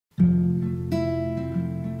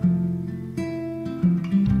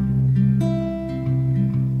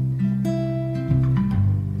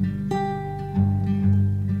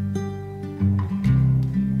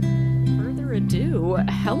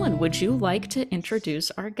would you like to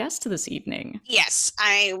introduce our guest this evening? Yes,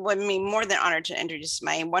 I would be more than honored to introduce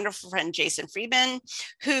my wonderful friend Jason Friedman,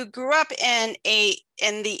 who grew up in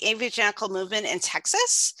the Evangelical Movement in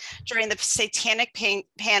Texas during the Satanic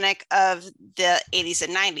Panic of the 80s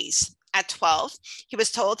and 90s. At 12, he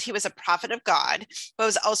was told he was a prophet of God, but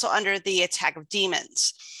was also under the attack of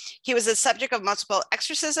demons. He was the subject of multiple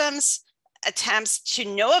exorcisms, attempts to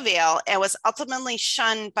no avail, and was ultimately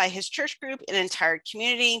shunned by his church group and entire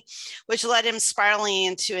community, which led him spiraling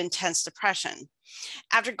into intense depression.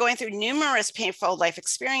 After going through numerous painful life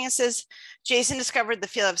experiences, Jason discovered the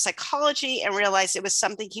field of psychology and realized it was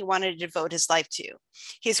something he wanted to devote his life to.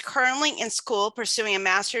 He's currently in school pursuing a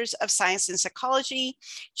master's of science in psychology.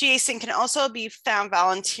 Jason can also be found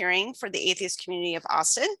volunteering for the atheist community of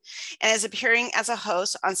Austin and is appearing as a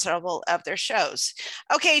host on several of their shows.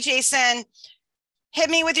 Okay, Jason, hit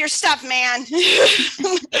me with your stuff, man.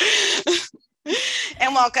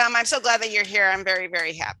 And welcome. I'm so glad that you're here. I'm very,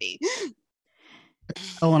 very happy.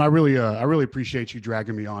 Helen, I really appreciate you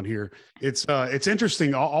dragging me on here. It's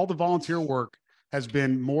interesting. All the volunteer work has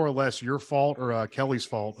been more or less your fault or Kelly's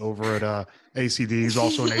fault over at ACD. He's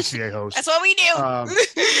also an ACA host. That's what we do.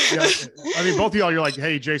 Yeah, I mean, both of y'all, you're like,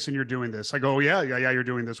 hey, Jason, you're doing this. I go, yeah, you're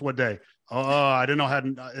doing this. What day? I didn't know.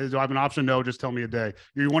 Do I have an option? No, just tell me a day.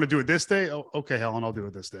 You want to do it this day? Oh, okay, Helen, I'll do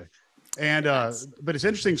it this day. And but it's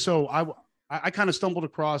interesting. So I kind of stumbled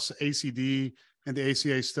across ACD and the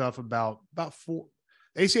ACA stuff about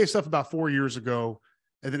 4 years ago,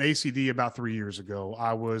 and then ACD about 3 years ago.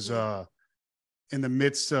 I was in the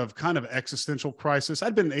midst of kind of existential crisis.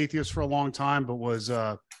 I'd been an atheist for a long time, but was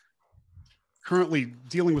currently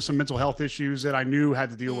dealing with some mental health issues that I knew had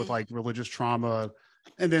to deal with, like religious trauma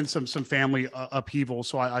and then some family upheaval.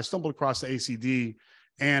 So I stumbled across the ACD,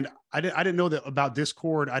 and I didn't know that about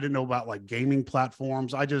Discord. I didn't know about like gaming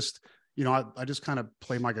platforms. I just kind of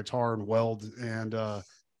play my guitar and weld and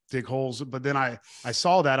dig holes. But then I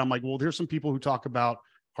saw that. I'm like, well, there's some people who talk about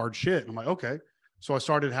hard shit. And I'm like, okay. So I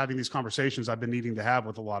started having these conversations I've been needing to have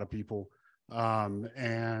with a lot of people.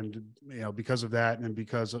 And, because of that, and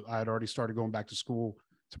because I had already started going back to school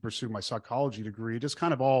to pursue my psychology degree, it just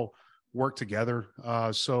kind of all worked together.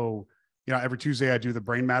 So every Tuesday I do the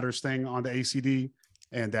Brain Matters thing on the ACD,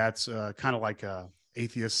 and that's kind of like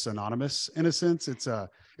Atheists Anonymous in a sense.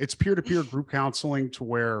 It's peer-to-peer group counseling to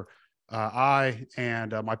where I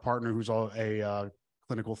and my partner, who's a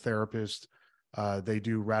clinical therapist, they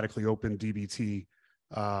do radically open DBT.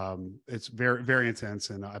 It's very, very intense,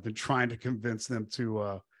 and I've been trying to convince them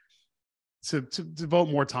to devote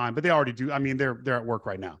more time, but they already do. I mean, they're at work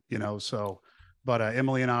right now, So, but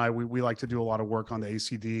Emily and I, we like to do a lot of work on the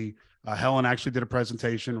ACD. Helen actually did a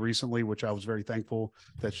presentation recently, which I was very thankful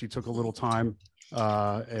that she took a little time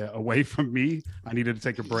away from me. I needed to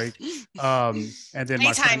take a break. And then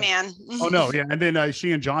anytime, man. Oh no, yeah. And then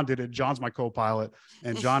she and John did it. John's my co-pilot,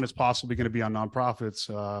 and John is possibly going to be on Nonprofits,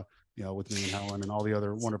 with me and Helen and all the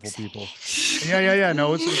other wonderful people. Yeah.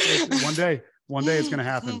 No, it's one day it's going to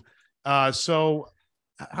happen. So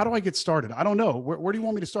how do I get started? I don't know. Where do you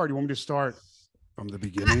want me to start? Do you want me to start from the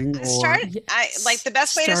beginning? The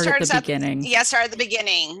best way to start is at the beginning. Yeah, start at the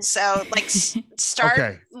beginning. So start.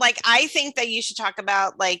 Okay. I think that you should talk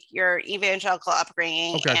about your evangelical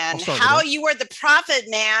upbringing and how you were the prophet,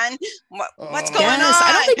 man. What's going on?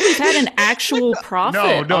 I don't think we've had an actual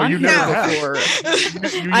prophet no, on you here never before.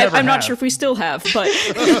 I'm not sure if we still have, but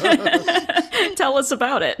tell us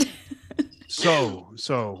about it. So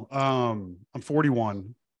I'm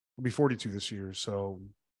 41. I'll be 42 this year. So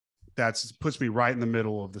puts me right in the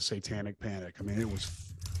middle of the Satanic Panic. I mean, it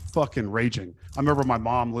was fucking raging. I remember my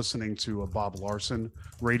mom listening to a Bob Larson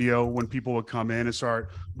radio when people would come in and start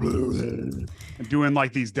and doing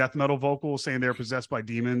these death metal vocals, saying they're possessed by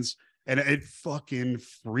demons, and it fucking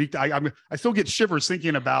freaked. I still get shivers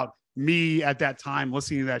thinking about me at that time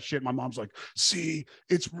listening to that shit. My mom's like, "See,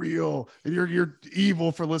 it's real, and you're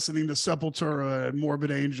evil for listening to Sepultura and Morbid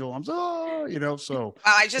Angel." I'm so, so.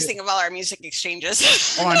 Wow, I just think of all our music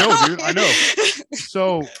exchanges. Oh, I know, dude. I know.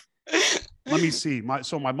 So let me see.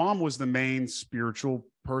 My mom was the main spiritual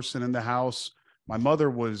person in the house. My mother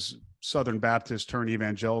was Southern Baptist turned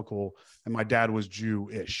evangelical, and my dad was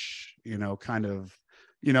Jewish. Kind of,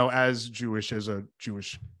 as Jewish as a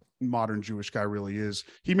modern Jewish guy really is.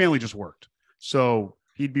 He mainly just worked. So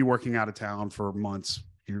he'd be working out of town for months,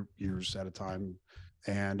 years at a time.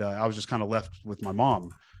 And I was just kind of left with my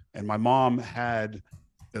mom. And my mom had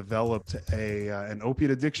developed an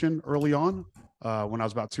opiate addiction early on when I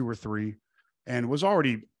was about 2 or 3, and was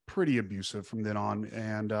already pretty abusive from then on.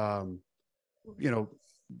 And,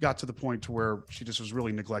 got to the point to where she just was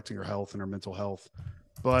really neglecting her health and her mental health.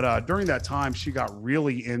 But during that time, she got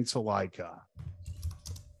really into like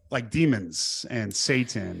demons and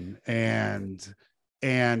Satan, and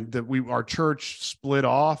our church split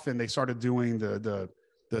off, and they started doing the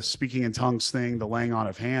speaking in tongues thing, the laying on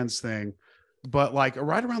of hands thing. But like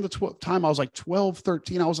right around the time I was like 12,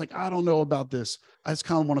 13, I was like, I don't know about this. I just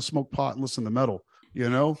kind of want to smoke pot and listen to metal,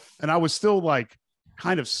 you know? And I was still like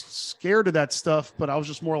kind of scared of that stuff, but I was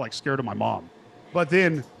just more like scared of my mom. But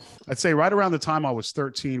then I'd say right around the time I was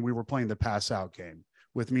 13, we were playing the Pass Out game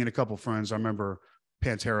with me and a couple of friends. I remember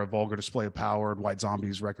Pantera, Vulgar Display of Power, and White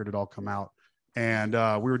Zombies record had all come out. And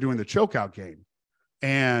we were doing the choke out game.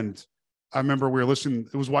 And I remember we were listening,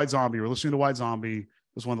 it was White Zombie. We were listening to White Zombie.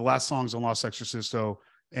 It was one of the last songs on Lost Exorcisto,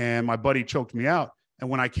 and my buddy choked me out. And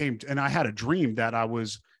when I came and I had a dream that I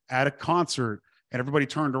was at a concert and everybody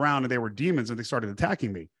turned around and they were demons and they started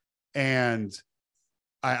attacking me. And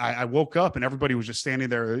I woke up and everybody was just standing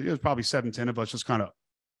there. It was probably 7, 10 of us just kind of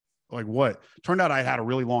like, what? Turned out I had a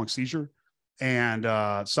really long seizure and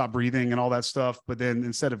stopped breathing and all that stuff. But then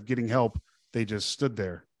instead of getting help, they just stood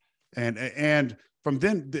there. And from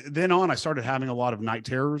then on, I started having a lot of night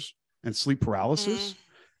terrors and sleep paralysis.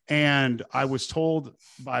 And I was told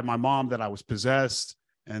by my mom that I was possessed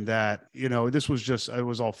and that, you know, this was just, it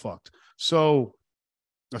was all fucked. So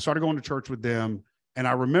I started going to church with them. And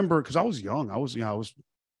I remember, because I was young, I was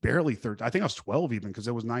barely 13. I think I was 12 even, because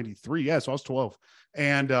it was 93. Yeah, so I was 12.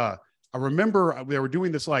 And I remember they were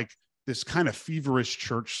doing this kind of feverish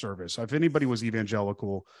church service. If anybody was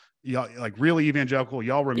evangelical, like really evangelical,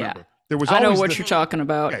 y'all remember. Yeah. There was I know what you're talking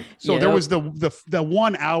about. Okay, so there was the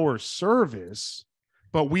 1 hour service,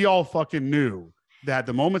 but we all fucking knew that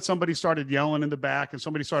the moment somebody started yelling in the back and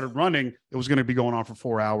somebody started running, it was going to be going on for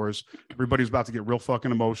 4 hours. Everybody was about to get real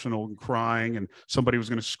fucking emotional and crying, and somebody was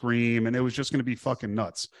going to scream, and it was just going to be fucking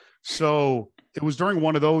nuts. So it was during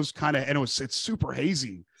one of those kind of, and it's super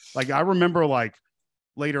hazy. Like I remember like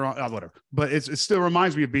later on, whatever, but it still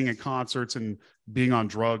reminds me of being in concerts and being on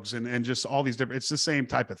drugs and just all these different, it's the same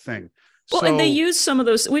type of thing. Well, and they use some of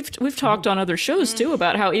those. We've talked on other shows too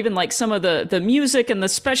about how even like some of the music and the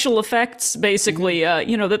special effects, basically,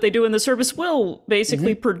 you know, that they do in the service will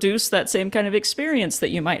basically produce that same kind of experience that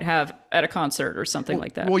you might have at a concert or something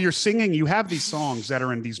like that. Well, you're singing. You have these songs that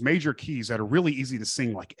are in these major keys that are really easy to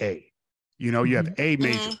sing, like A. You know, you have A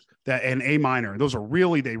major. That and A minor, those are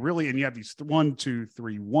really, and you have these 1, 2,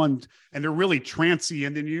 3, 1, and they're really trancy,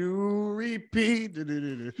 and then you repeat.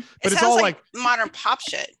 But it's all like modern pop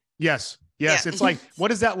shit. Yes. Yeah. It's like,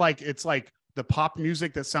 what is that like? It's like the pop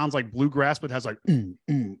music that sounds like bluegrass, but has like, you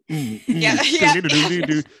know,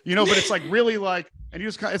 but it's like really like, and you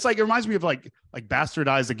just it's like, it reminds me of like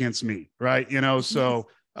Bastardized Against Me, right? You know, so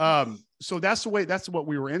that's what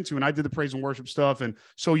we were into. And I did the praise and worship stuff. And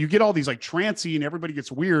so you get all these like trancy and everybody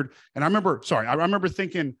gets weird. And I remember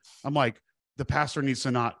thinking, I'm like, the pastor needs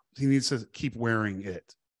to keep wearing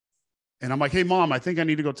it. And I'm like, hey mom, I think I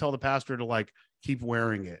need to go tell the pastor to like keep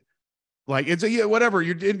wearing it. Like it's whatever,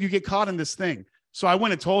 you get caught in this thing. So I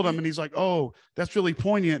went and told him, and he's like, oh, that's really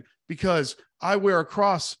poignant because I wear a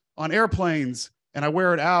cross on airplanes and I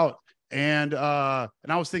wear it out. And I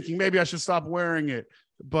was thinking maybe I should stop wearing it.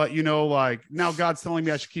 But, you know, like now God's telling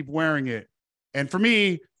me I should keep wearing it. And for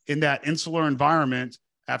me, in that insular environment,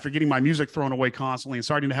 after getting my music thrown away constantly and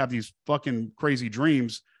starting to have these fucking crazy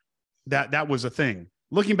dreams, that was a thing.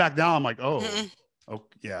 Looking back now, I'm like, oh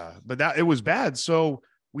yeah, but it was bad. So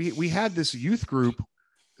we had this youth group,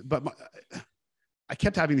 but I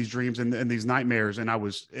kept having these dreams and these nightmares,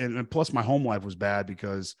 and plus my home life was bad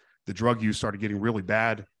because the drug use started getting really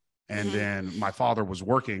bad. And then my father was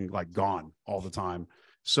working like gone all the time.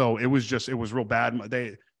 So it was real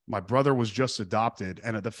bad. My brother was just adopted.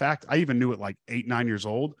 And the fact I even knew at like 8, 9 years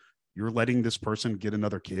old, you're letting this person get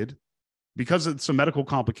another kid because of some medical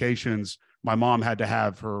complications. My mom had to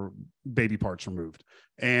have her baby parts removed.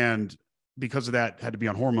 And because of that, had to be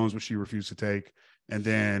on hormones, which she refused to take. And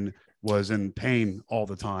then was in pain all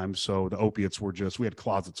the time. So the opiates we had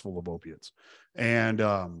closets full of opiates and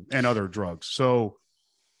other drugs. So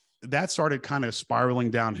that started kind of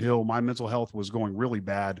spiraling downhill. My mental health was going really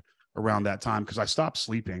bad around that time because I stopped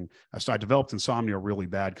sleeping. I developed insomnia really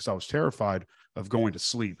bad because I was terrified of going to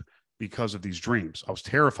sleep because of these dreams. I was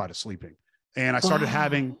terrified of sleeping. And I started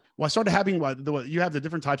having, you have the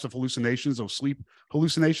different types of hallucinations, those sleep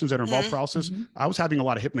hallucinations that involve paralysis. I was having a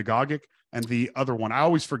lot of hypnagogic, and the other one, I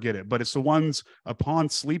always forget it, but it's the ones upon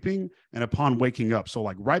sleeping and upon waking up. So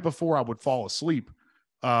like right before I would fall asleep,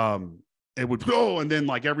 it would go, and then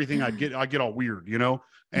like everything I'd get all weird, you know?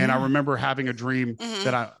 And I remember having a dream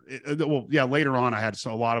that later on I had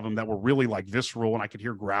a lot of them that were really like visceral, and I could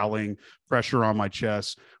hear growling, pressure on my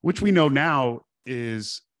chest, which we know now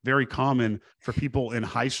is very common for people in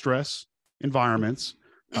high stress environments,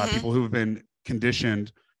 people who have been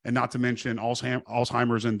conditioned, and not to mention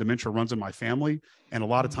Alzheimer's and dementia runs in my family. And a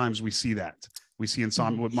lot of times we see that. We see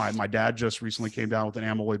insomnia. My dad just recently came down with an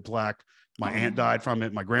amyloid plaque. My aunt died from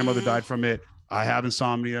it. My grandmother died from it. I have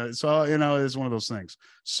insomnia. So, you know, it's one of those things.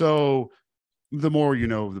 So the more you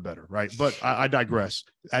know, the better, right? But I digress.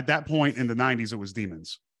 At that point in the 90s, it was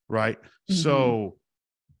demons, right? So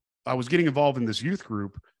I was getting involved in this youth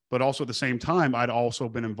group, but also at the same time, I'd also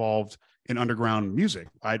been involved in underground music.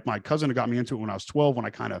 My cousin had got me into it when I was 12, when I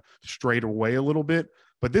kind of strayed away a little bit.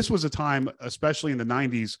 But this was a time, especially in the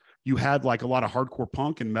 90s, you had like a lot of hardcore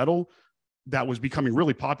punk and metal that was becoming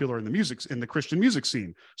really popular in the Christian music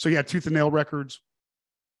scene. So you had Tooth and Nail Records,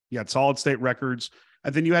 you had Solid State Records,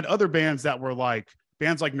 and then you had other bands that were like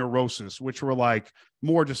bands like Neurosis, which were like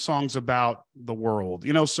more just songs about the world,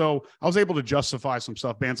 you know? So I was able to justify some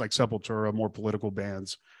stuff, bands like Sepultura, more political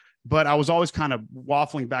bands, but I was always kind of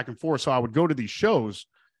waffling back and forth. So I would go to these shows,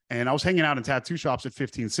 and I was hanging out in tattoo shops at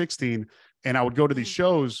 15, 16, and I would go to these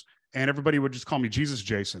shows and everybody would just call me Jesus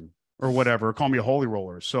Jason or whatever, call me a holy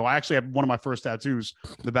roller. So I actually have one of my first tattoos,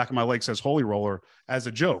 the back of my leg says holy roller, as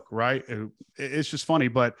a joke, right? It's just funny,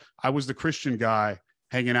 but I was the Christian guy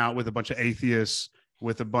hanging out with a bunch of atheists,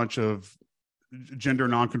 with a bunch of gender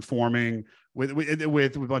nonconforming, with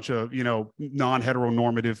a bunch of, you know,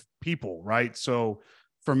 non-heteronormative people, right? So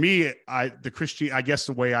for me, I guess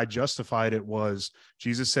the way I justified it was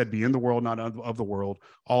Jesus said, be in the world, not of the world.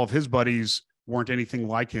 All of his buddies weren't anything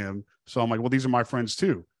like him. So I'm like, well, these are my friends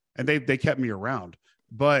too. And they kept me around.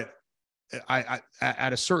 But I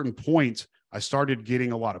at a certain point, I started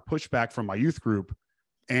getting a lot of pushback from my youth group,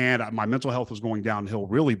 and my mental health was going downhill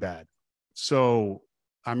really bad. So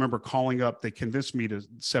I remember calling up, they convinced me to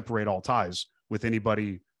separate all ties with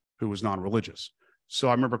anybody who was non-religious. So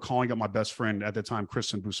I remember calling up my best friend at the time,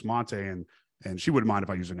 Kristen Bustamante, and she wouldn't mind if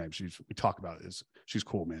I use her name. We talk about it. She's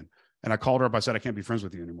cool, man. And I called her up. I said, I can't be friends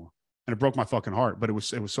with you anymore. And it broke my fucking heart, but it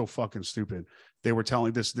was so fucking stupid. They were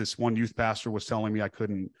telling this one youth pastor was telling me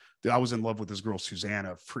I was in love with this girl,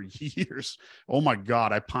 Susanna, for years. Oh my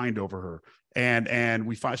God. I pined over her. And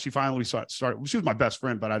she finally started, she was my best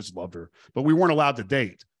friend, but I just loved her, but we weren't allowed to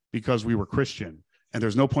date because we were Christian, and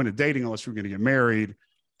there's no point of dating unless we're going to get married.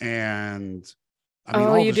 And I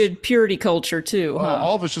mean, you did purity culture too, huh?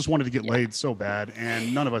 All of us just wanted to get laid so bad,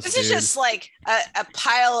 and none of us did. This is just like a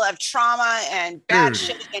pile of trauma and bad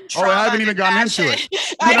shit and trauma. I haven't even gotten into it.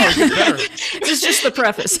 This is just the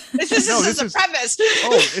preface. This is the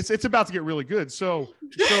preface. It's about to get really good. So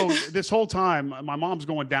this whole time, my mom's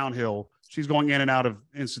going downhill. She's going in and out of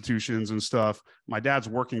institutions and stuff. My dad's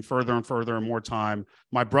working further and further and more time.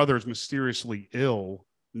 My brother's mysteriously ill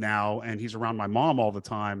now, and he's around my mom all the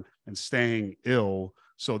time and staying ill.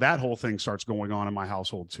 So that whole thing starts going on in my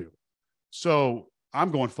household too. So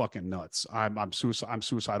I'm going fucking nuts. I'm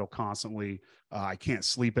suicidal constantly. I can't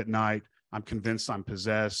sleep at night. I'm convinced I'm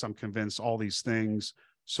possessed. I'm convinced all these things.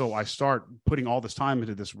 So I start putting all this time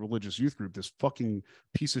into this religious youth group, this fucking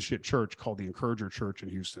piece of shit church called the Encourager Church in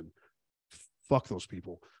Houston. Fuck those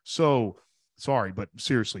people. So sorry, but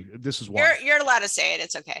seriously, this is why. You're allowed to say it.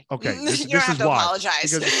 It's okay. Okay. You This don't have is to why.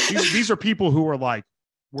 apologize. Because these are people who are like,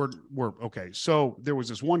 we're okay. So there was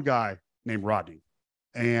this one guy named Rodney,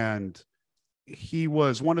 and he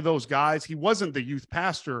was one of those guys. He wasn't the youth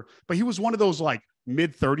pastor, but he was one of those like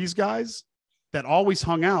mid-30s guys that always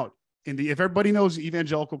hung out if everybody knows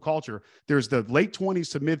evangelical culture, there's the late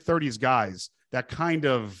 20s to mid-30s guys that kind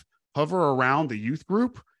of hover around the youth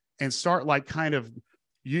group and start like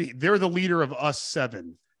they're the leader of us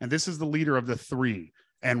 7, and this is the leader of the 3.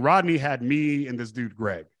 And Rodney had me and this dude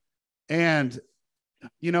Greg. And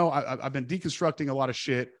you know, I've been deconstructing a lot of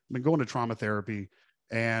shit. I've been going to trauma therapy,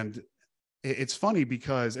 and it's funny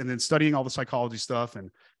because, and then studying all the psychology stuff,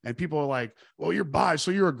 and people are like, well, you're bi, so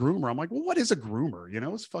you're a groomer. I'm like, well, what is a groomer? You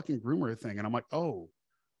know, it's a fucking groomer thing. And I'm like, oh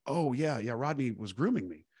yeah, Rodney was grooming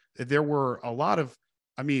me. There were a lot of,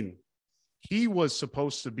 he was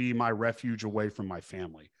supposed to be my refuge away from my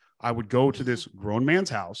family. I would go to this grown man's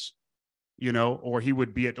house, you know, or he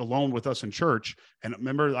would be alone with us in church. And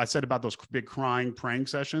remember I said about those big crying, praying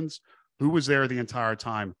sessions? Who was there the entire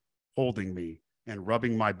time holding me and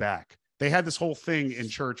rubbing my back? They had this whole thing in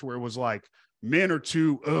church where it was like, men are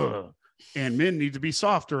too, and men need to be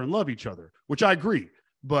softer and love each other, which I agree.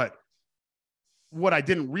 But what I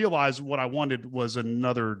didn't realize, what I wanted was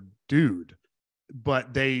another dude.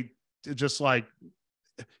 But they just like,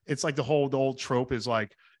 it's like the old trope is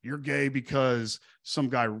like, you're gay because some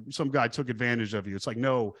guy took advantage of you. It's like,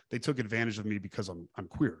 no, they took advantage of me because I'm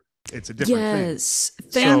queer. It's a different thing. Yes.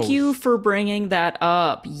 Thank you for bringing that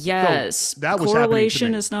up. Yes. So that was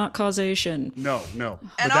correlation is not causation. No. And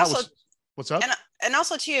but also, that was, what's up? And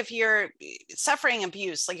also too, if you're suffering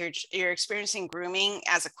abuse, like you're experiencing grooming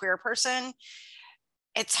as a queer person,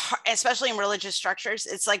 it's hard, especially in religious structures.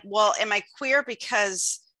 It's like, well, am I queer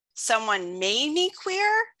because someone made me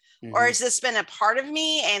queer? Mm-hmm. Or has this been a part of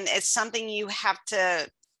me? And it's something you have to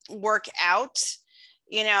work out,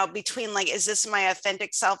 you know, between like, is this my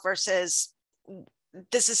authentic self versus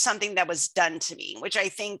this is something that was done to me, which I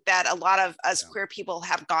think that a lot of us queer people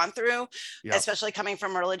have gone through, especially coming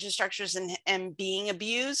from religious structures and being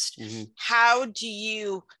abused. Mm-hmm. How do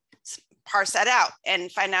you parse that out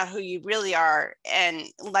and find out who you really are and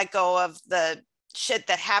let go of the shit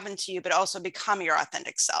that happened to you, but also become your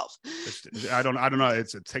authentic self? I don't know.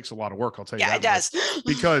 It takes a lot of work. I'll tell you. Yeah, it does.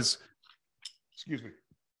 Because, excuse me.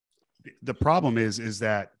 The problem is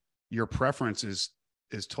that your preference is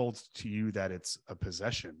told to you that it's a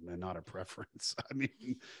possession and not a preference. I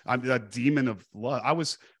mean, I'm a demon of love.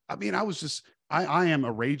 I am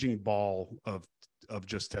a raging ball of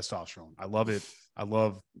just testosterone. I love it. I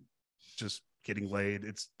love just getting laid.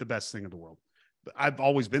 It's the best thing in the world. But I've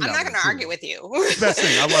always been. I'm not going to argue with you. It's the best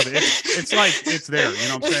thing. I love it. It's like it's there. You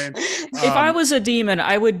know what I'm saying? If I was a demon,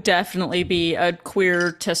 I would definitely be a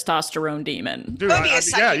queer testosterone demon. Dude,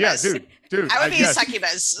 dude. I would be a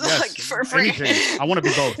succubus. Yes, like for free. Anything. I want to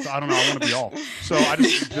be both. I don't know. I want to be all. So I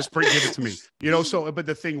just give it to me. You know. So, but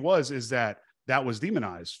the thing is that was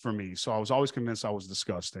demonized for me. So I was always convinced I was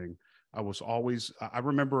disgusting. I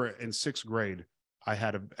remember in 6th grade, I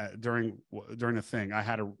had during a thing, I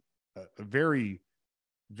had a very,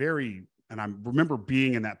 very, and I remember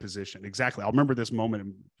being in that position. Exactly. I'll remember this moment,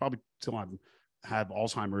 and probably till I have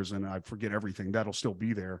Alzheimer's and I forget everything, that'll still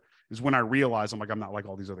be there, is when I realized I'm not like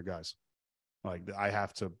all these other guys. Like, I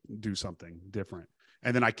have to do something different.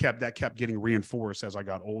 And then that kept getting reinforced as I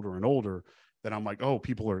got older and older, that I'm like, oh,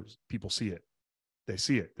 people see it. They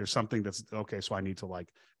see it. There's something that's okay. So I need to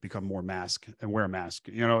like become more mask and wear a mask,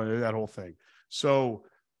 you know, that whole thing. So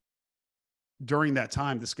during that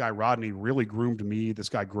time, this guy, Rodney, really groomed me, this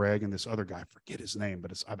guy, Greg, and this other guy, I forget his name,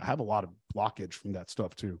 but I have a lot of blockage from that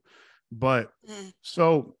stuff too. But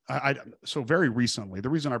so very recently,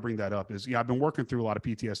 the reason I bring that up is, I've been working through a lot of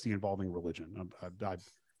PTSD involving religion.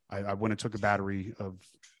 I went and took a battery of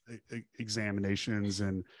examinations,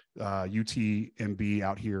 and UTMB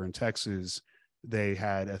out here in Texas, they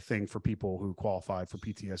had a thing for people who qualified for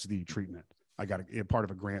PTSD treatment. I got a part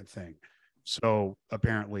of a grant thing. So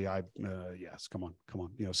apparently yes, come on,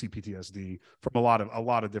 CPTSD from a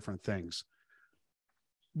lot of different things,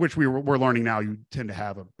 which we're learning now you tend to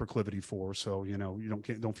have a proclivity for. So, you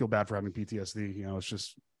don't feel bad for having PTSD.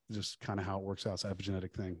 It's just kind of how it works out. It's an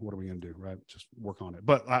epigenetic thing. What are we going to do? Right. Just work on it.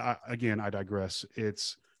 But I digress.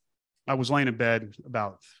 I was laying in bed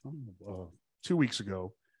about 2 weeks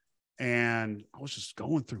ago, and I was just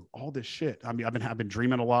going through all this shit. I mean, I've been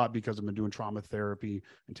dreaming a lot because I've been doing trauma therapy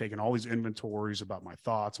and taking all these inventories about my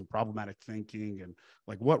thoughts and problematic thinking and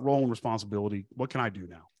like, what role and responsibility, what can I do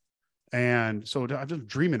now? And so I'm just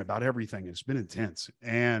dreaming about everything. It's been intense.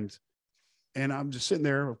 And I'm just sitting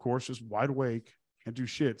there, of course, just wide awake, can't do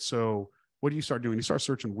shit. So what do you start doing? You start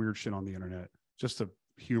searching weird shit on the internet just to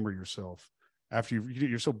humor yourself. After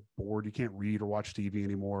you're so bored, you can't read or watch TV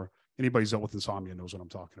anymore. Anybody's dealt with insomnia knows what I'm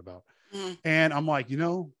talking about. And I'm like,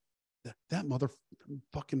 that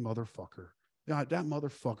fucking motherfucker. God, that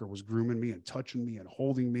motherfucker was grooming me and touching me and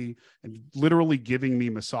holding me and literally giving me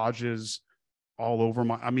massages all over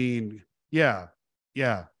yeah.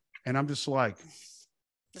 And I'm just like,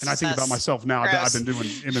 and I think about myself now. I've been doing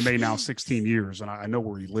MMA now 16 years, and I know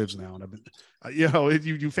where he lives now. And I've been, you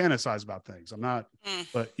fantasize about things. I'm not,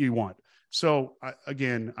 but you want. So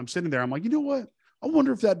I'm sitting there. I'm like, you know what? I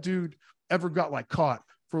wonder if that dude ever got like caught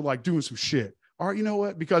for like doing some shit. All right, you know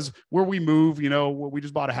what? Because where we move, we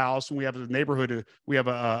just bought a house and we have a neighborhood. We have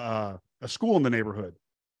a school in the neighborhood,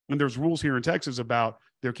 and there's rules here in Texas about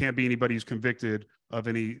there can't be anybody who's convicted of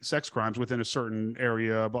any sex crimes within a certain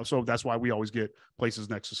area. But so that's why we always get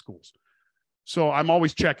places next to schools. So I'm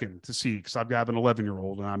always checking to see, because I've got an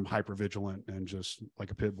 11-year-old and I'm hyper vigilant and just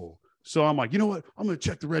like a pit bull. So I'm like, you know what? I'm going to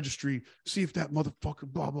check the registry, see if that motherfucker,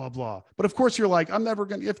 blah, blah, blah. But of course you're like, I'm never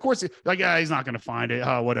going to, of course, like, he's not going to find it.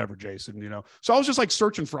 Whatever, Jason, So I was just like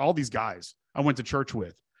searching for all these guys I went to church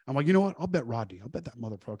with. I'm like, you know what? I'll bet Rodney. I'll bet that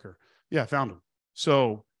motherfucker. Yeah, I found him.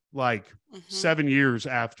 So like 7 years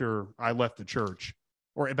after I left the church,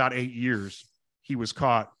 or about 8 years, he was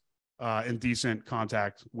caught in decent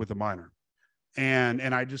contact with a minor. And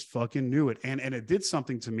I just fucking knew it. And it did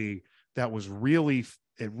something to me that was really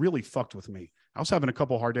fucked with me. I was having a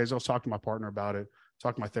couple of hard days. I was talking to my partner about it,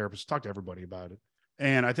 talk to my therapist, talk to everybody about it.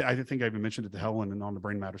 And I think I even mentioned it to Helen and on the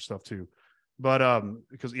brain matter stuff too. But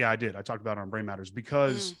because I did. I talked about it on Brain Matters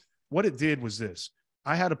because what it did was this.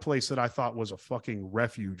 I had a place that I thought was a fucking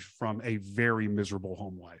refuge from a very miserable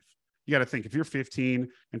home life. You got to think, if you're 15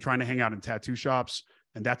 and trying to hang out in tattoo shops,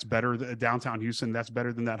 and that's better downtown Houston, that's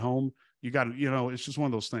better than that home. You got to, it's just one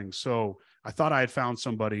of those things. So I thought I had found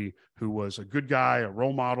somebody who was a good guy, a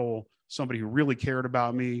role model, somebody who really cared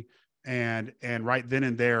about me. And right then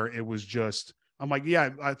and there, it was just, I'm like, yeah,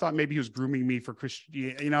 I thought maybe he was grooming me for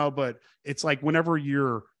Christianity, but it's like when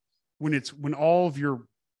all of your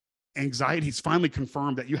anxieties finally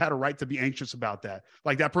confirmed that you had a right to be anxious about that.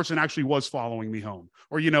 Like that person actually was following me home,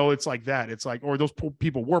 or, it's like that. It's like, or those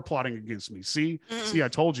people were plotting against me. See, I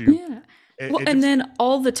told you. Yeah. And then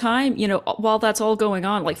all the time, while that's all going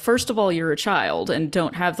on, like, first of all, you're a child and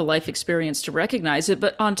don't have the life experience to recognize it.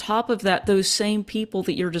 But on top of that, those same people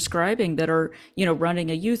that you're describing that are, running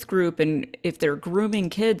a youth group, and if they're grooming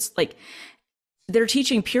kids, like, they're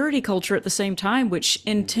teaching purity culture at the same time, which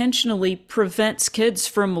intentionally prevents kids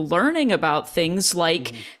from learning about things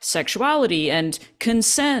like sexuality and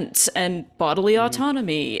consent and bodily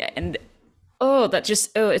autonomy. And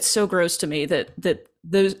it's so gross to me that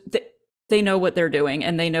they know what they're doing,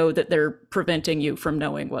 and they know that they're preventing you from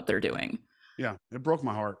knowing what they're doing. Yeah, it broke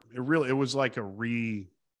my heart. It was like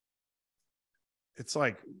it's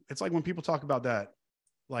like when people talk about that,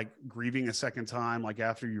 like grieving a second time, like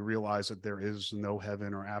after you realize that there is no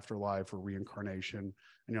heaven or afterlife or reincarnation, and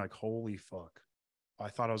you're like, holy fuck, I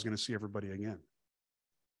thought I was going to see everybody again.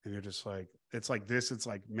 And you're just like, it's like this. It's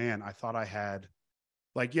like, man, I thought I had,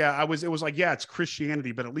 like, it was like, yeah, it's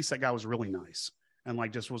Christianity, but at least that guy was really nice. And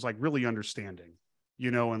like, just was like really understanding,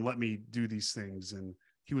 and let me do these things. And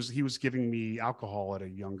he was giving me alcohol at a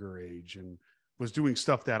younger age and was doing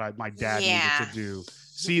stuff that my dad needed to do.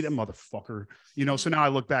 See, that motherfucker, so now I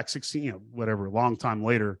look back 16, whatever, a long time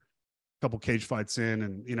later, a couple cage fights in,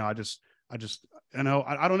 and, I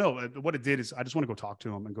don't know. What it did is I just want to go talk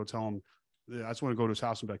to him and go tell him, I just want to go to his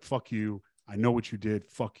house and be like, fuck you. I know what you did.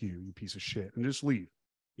 Fuck you, you piece of shit. And just leave.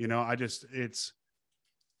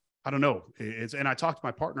 I don't know. And I talked to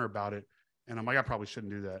my partner about it, and I'm like, I probably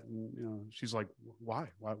shouldn't do that. And, she's like, why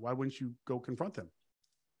wouldn't you go confront them?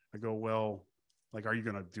 I go, well, like, are you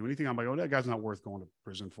going to do anything? I'm like, oh, that guy's not worth going to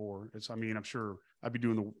prison for. I'm sure I'd be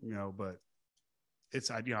doing but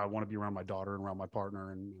I want to be around my daughter and around my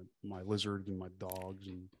partner and my lizard and my dogs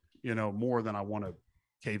and, more than I want to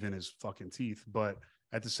cave in his fucking teeth. But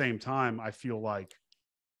at the same time, I feel like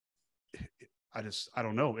I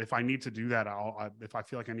don't know if I need to do that. If I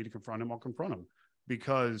feel like I need to confront him, I'll confront him,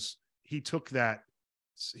 because he took that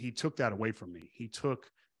away from me. He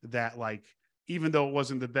took that, like, even though it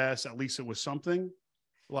wasn't the best, at least it was something.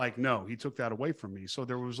 Like, no, he took that away from me. So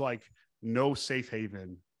there was like no safe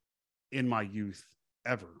haven in my youth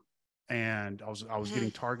ever. And I was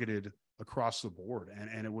getting targeted across the board.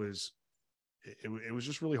 And it was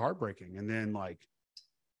just really heartbreaking. And then, like,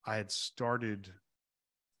 I had started,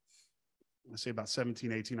 let's say about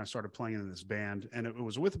 17, 18, I started playing in this band, and it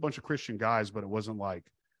was with a bunch of Christian guys, but it wasn't like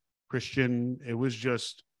Christian. It was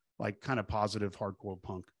just like kind of positive hardcore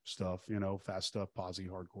punk stuff, fast stuff, posy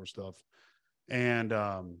hardcore stuff. And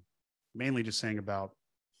mainly just saying about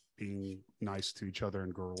being nice to each other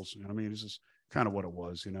and girls. It's just kind of what it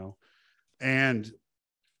was, And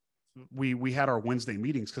we had our Wednesday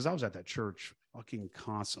meetings, because I was at that church fucking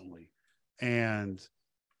constantly. And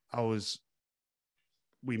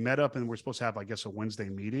we met up, and we're supposed to have, I guess, a Wednesday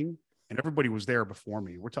meeting, and everybody was there before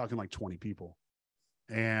me. We're talking like 20 people.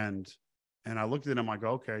 And I looked at them, I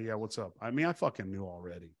go, okay, yeah, what's up? I fucking knew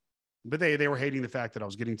already, but they were hating the fact that I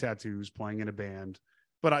was getting tattoos, playing in a band.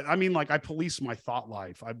 But I policed my thought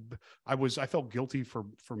life. I felt guilty for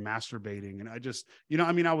masturbating. And I just,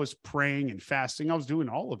 I was praying and fasting. I was doing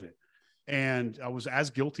all of it. And I was as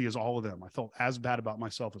guilty as all of them. I felt as bad about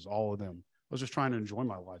myself as all of them. I was just trying to enjoy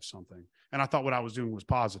my life, something. And I thought what I was doing was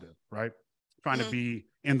positive, right? Trying to be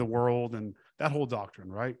in the world and that whole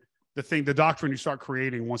doctrine, right? The doctrine you start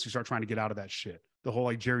creating once you start trying to get out of that shit. The whole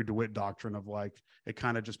like Jerry DeWitt doctrine of like, it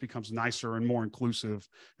kind of just becomes nicer and more inclusive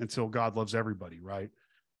until God loves everybody, right?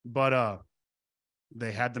 But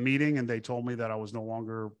they had the meeting, and they told me that I was no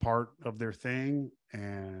longer part of their thing.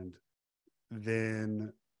 And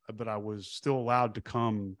then, but I was still allowed to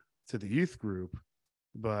come to the youth group,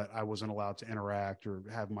 but I wasn't allowed to interact or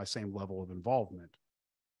have my same level of involvement.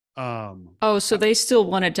 So they still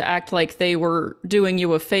wanted to act like they were doing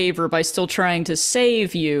you a favor by still trying to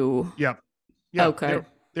save you. Yep. Yeah. Okay.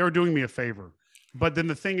 They were doing me a favor. But then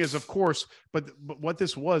the thing is, of course, but what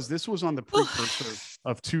this was on the precursor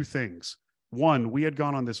of two things. one, we had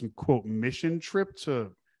gone on this quote mission trip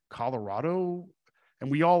to Colorado,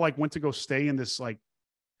 and we all like went to go stay in this like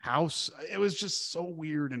house. It was just so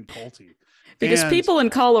weird and culty. Because people in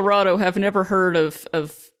Colorado have never heard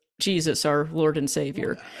of Jesus, our Lord and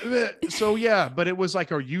Savior. So yeah, but it was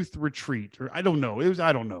like our youth retreat, or I don't know.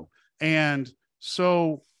 I don't know. And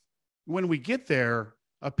so when we get there,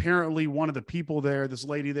 apparently one of the people there, this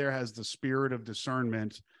lady there, has the spirit of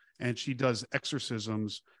discernment, and she does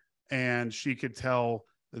exorcisms, and she could tell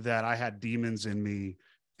that I had demons in me.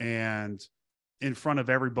 And in front of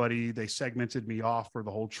everybody, they segmented me off for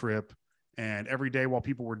the whole trip. And every day while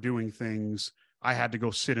people were doing things, I had to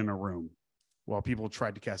go sit in a room while people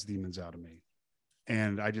tried to cast demons out of me.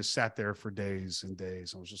 And I just sat there for days and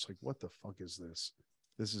days. I was just like, what the fuck is this?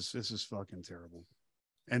 This is fucking terrible.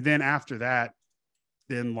 And then after that,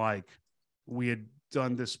 then like we had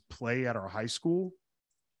done this play at our high school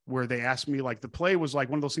where they asked me, like, the play was like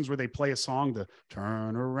one of those things where they play a song to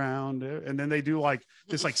turn around, and then they do like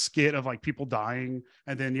this like skit of like people dying,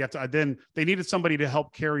 and then you have to, then they needed somebody to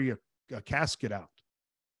help carry a casket out.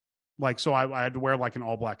 Like, so I had to wear like an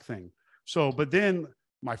all black thing. So, but then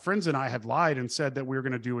my friends and I had lied and said that we were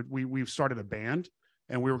going to do it. We've started a band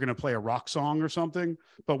and we were going to play a rock song or something,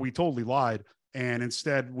 but we totally lied. And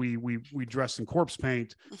instead we dressed in corpse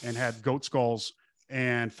paint and had goat skulls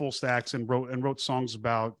and full stacks and wrote songs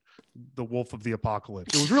about the wolf of the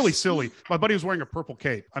apocalypse. It was really silly. My buddy was wearing a purple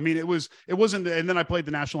cape. I mean, it wasn't, and then I played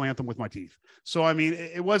the national anthem with my teeth. So, I mean,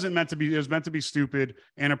 it wasn't meant to be, it was meant to be stupid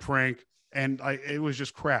and a prank. And it was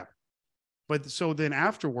just crap. But so then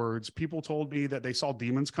afterwards, people told me that they saw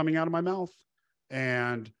demons coming out of my mouth.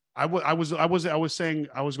 And I was saying,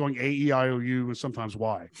 I was going A-E-I-O-U and sometimes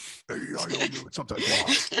Y. A-E-I-O-U and sometimes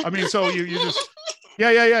Y. I mean, so you just,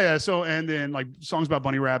 yeah. So, and then like songs about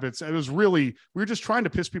bunny rabbits. It was really, we were just trying to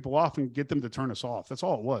piss people off and get them to turn us off. That's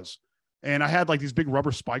all it was. And I had like these big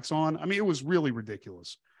rubber spikes on. I mean, it was really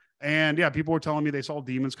ridiculous. And yeah, people were telling me they saw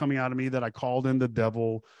demons coming out of me, that I called in the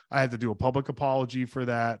devil. I had to do a public apology for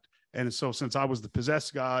that. And so since I was the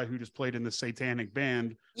possessed guy who just played in the satanic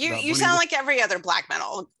band. You sound like every other black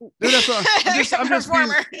metal. Dude, I'm just being,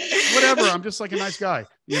 whatever. I'm just like a nice guy,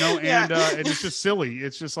 you know, and, and it's just silly.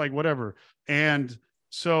 It's just like, whatever. And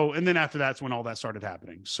so, and then after that's when all that started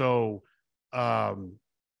happening. So, I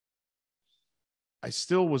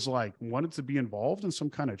still was like, wanted to be involved in some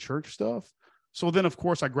kind of church stuff. So then of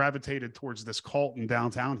course I gravitated towards this cult in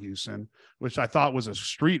downtown Houston, which I thought was a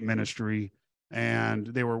street ministry. And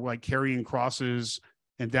they were like carrying crosses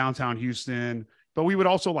in downtown Houston, but we would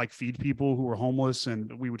also like feed people who were homeless,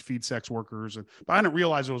 and we would feed sex workers. But I didn't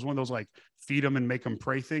realize it was one of those like feed them and make them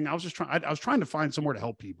pray thing. I was just trying, I was trying to find somewhere to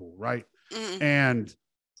help people. Right. Mm-hmm. And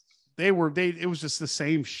it was just the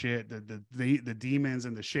same shit, the demons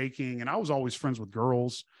and the shaking. And I was always friends with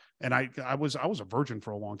girls, and I was a virgin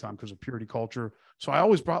for a long time because of purity culture. So I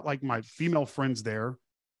always brought like my female friends there.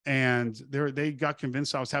 And they got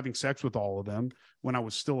convinced I was having sex with all of them when I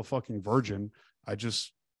was still a fucking virgin. I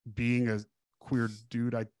just, being a queer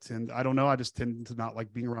dude, I just tend to not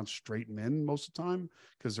like being around straight men most of the time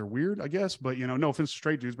because they're weird, I guess. But, you know, no offense to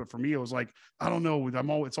straight dudes, but for me, it was like, I don't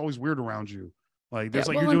know, it's always weird around you. Like there's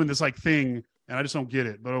you're doing this like thing, and I just don't get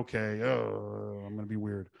it. But okay, I'm gonna be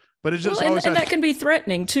weird. But it's just, and that can be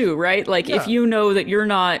threatening too, right? Like if you know that you're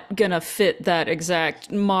not gonna fit that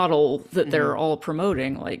exact model that they're all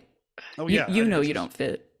promoting, like you know you don't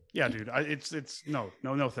fit. Yeah, dude. It's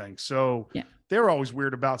no thanks. So they were always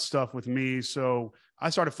weird about stuff with me. So I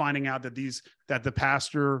started finding out that the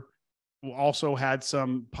pastor also had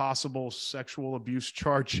some possible sexual abuse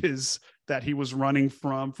charges that he was running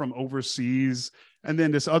from overseas. And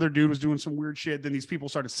then this other dude was doing some weird shit. Then these people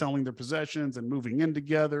started selling their possessions and moving in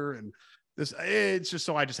together. And it's just,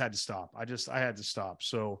 so I just had to stop. I had to stop.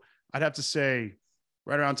 So I'd have to say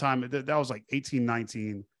right around time that was like 18,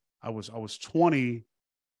 19. I was 20.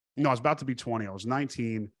 No, I was about to be 20. I was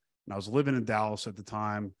 19 and I was living in Dallas at the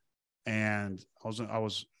time. And I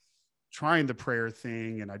was trying the prayer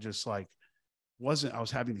thing. And I just like, I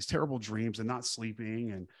was having these terrible dreams and not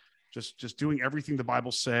sleeping, and just doing everything the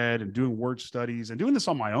Bible said, and doing word studies and doing this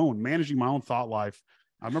on my own, managing my own thought life.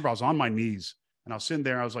 I remember I was on my knees and I was sitting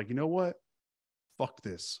there. I was like, you know what? Fuck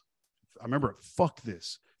this. I remember, fuck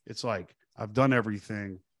this. It's like, I've done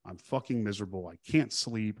everything. I'm fucking miserable. I can't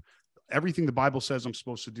sleep. Everything the Bible says I'm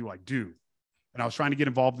supposed to do, I do. And I was trying to get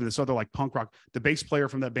involved in this other like punk rock. The bass player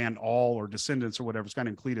from that band, All or Descendants or whatever, this guy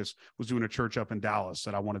named Cletus, was doing a church up in Dallas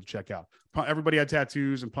that I wanted to check out. Everybody had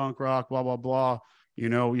tattoos and punk rock, blah, blah, blah. You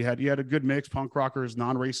know, you had a good mix, punk rockers,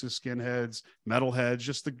 non-racist skinheads, metalheads,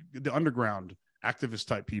 just the underground activist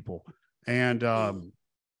type people. And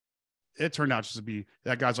it turned out just to be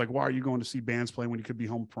that guy's like, why are you going to see bands play when you could be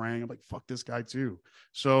home praying? I'm like, fuck this guy too.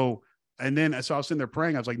 So I was sitting there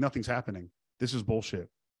praying. I was like, nothing's happening. This is bullshit.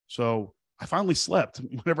 So I finally slept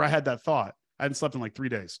whenever I had that thought. I hadn't slept in like 3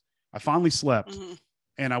 days. I finally slept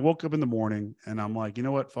and I woke up in the morning and I'm like, you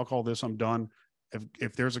know what? Fuck all this. I'm done.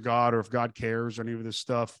 If there's a God or if God cares or any of this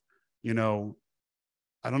stuff, you know,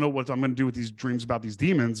 I don't know what I'm going to do with these dreams about these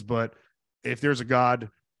demons, but if there's a God,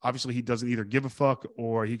 obviously he doesn't either give a fuck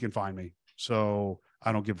or he can find me. So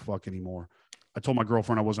I don't give a fuck anymore. I told my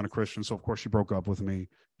girlfriend I wasn't a Christian. So of course she broke up with me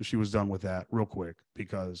and she was done with that real quick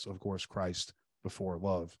because of course Christ before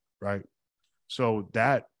love. Right. So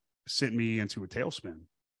that sent me into a tailspin.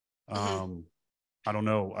 I don't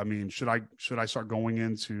know. I mean, should I start going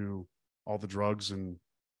into all the drugs and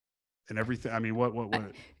everything? I mean, what?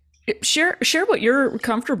 Share what you're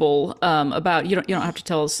comfortable about. You don't have to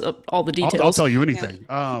tell us all the details. I'll tell you anything.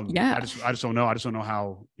 Yeah. I just don't know. I just don't know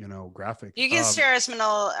how, you know, graphic. You can share as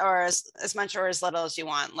little or as much or as little as you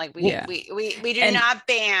want. Like we do not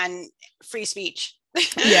ban free speech.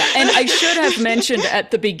 Yeah, and I should have mentioned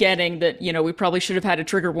at the beginning that, you know, we probably should have had a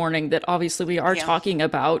trigger warning that obviously we are talking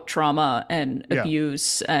about trauma and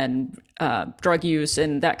abuse and drug use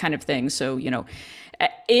and that kind of thing. So, you know,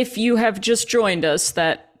 if you have just joined us,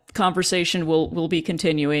 that conversation will be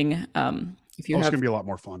continuing. If you it's gonna be a lot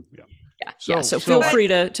more fun. So feel free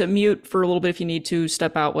to mute for a little bit if you need to,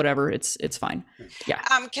 step out, whatever. It's fine. Yeah.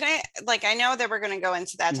 Can I know that we're going to go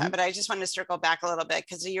into that time, but I just want to circle back a little bit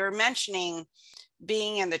because you were mentioning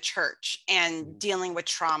being in the church and dealing with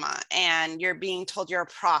trauma, and you're being told you're a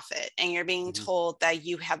prophet and you're being told that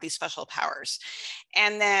you have these special powers,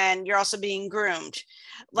 and then you're also being groomed.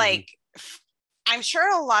 Like, I'm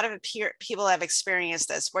sure a lot of people have experienced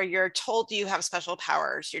this where you're told you have special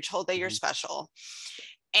powers. You're told that you're special.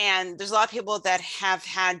 And there's a lot of people that have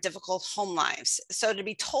had difficult home lives. So to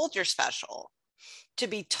be told you're special, to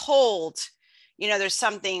be told, you know, there's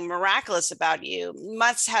something miraculous about you,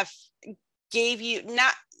 must have gave you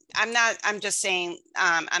I'm just saying,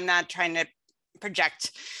 I'm not trying to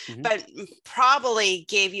project, but probably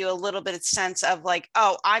gave you a little bit of sense of like,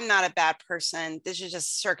 oh, I'm not a bad person. This is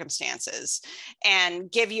just circumstances,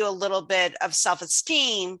 and give you a little bit of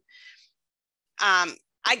self-esteem.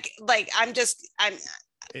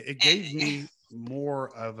 It gave me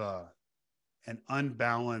more of an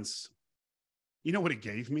unbalanced, you know what it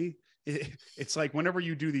gave me? It's like whenever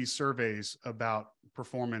you do these surveys about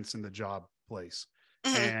performance in the job place,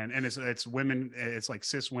 and it's women, it's like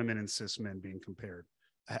cis women and cis men being compared.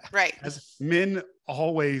 Right. As men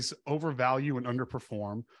always overvalue and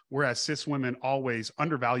underperform, whereas cis women always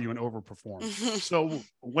undervalue and overperform. So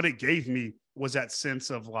what it gave me was that sense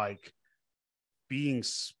of like being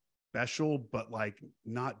special, but like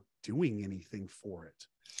not doing anything for it.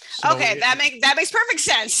 So okay, that makes perfect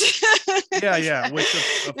sense. yeah.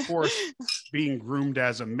 Which of course being groomed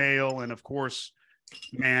as a male, and of course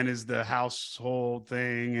man is the household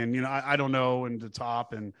thing, and you know I don't know, and the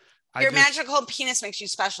top, and your magical penis makes you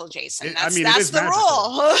special, Jason. That's the magical.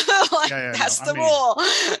 rule. That's the rule.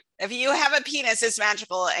 If you have a penis, it's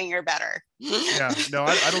magical, and you're better.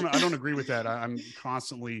 I don't agree with that. I'm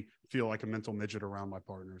constantly feel like a mental midget around my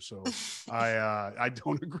partner, so I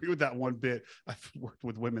don't agree with that one bit. I've worked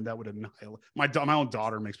with women that would annihilate my own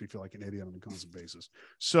daughter. Makes me feel like an idiot on a constant basis.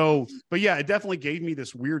 So, but yeah, it definitely gave me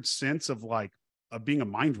this weird sense of like of being a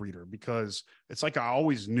mind reader, because it's like I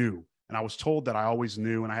always knew, and I was told that I always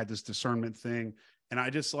knew, and I had this discernment thing, and I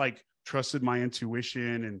just like trusted my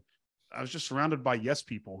intuition, and I was just surrounded by yes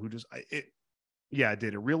people who just it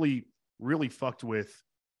did. It really fucked with,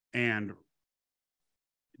 and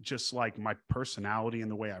just like my personality and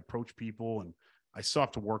the way I approach people. And I still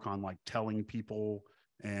have to work on like telling people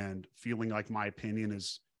and feeling like my opinion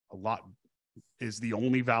is the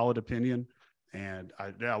only valid opinion. And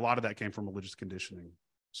a lot of that came from religious conditioning,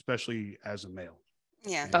 especially as a male.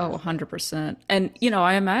 Yeah. Oh, 100%. And, you know,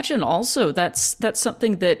 I imagine also that's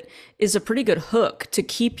something that is a pretty good hook to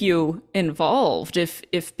keep you involved.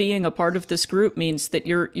 If being a part of this group means that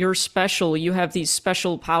you're special, you have these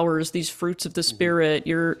special powers, these fruits of the spirit,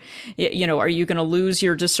 are you going to lose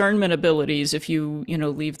your discernment abilities if you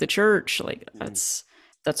leave the church? Like that's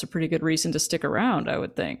a pretty good reason to stick around, I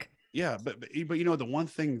would think. Yeah. But you know, the one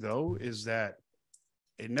thing though, is that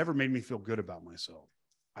it never made me feel good about myself.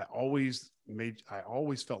 I always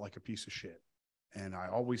felt like a piece of shit, and I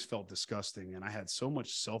always felt disgusting. And I had so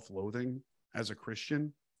much self-loathing as a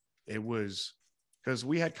Christian. It was because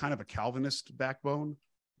we had kind of a Calvinist backbone.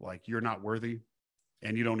 Like, you're not worthy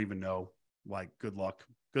and you don't even know, like, good luck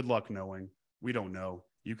knowing. We don't know.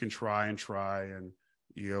 You can try and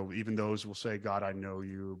You know, even those will say, God, I know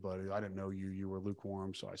you, but I didn't know you. You were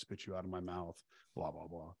lukewarm, so I spit you out of my mouth, blah, blah,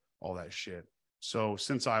 blah, all that shit. So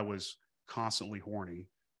since I was constantly horny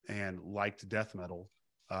and liked death metal,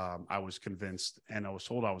 I was convinced, and I was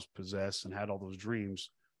told I was possessed and had all those dreams.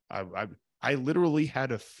 I literally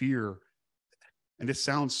had a fear, and it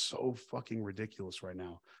sounds so fucking ridiculous right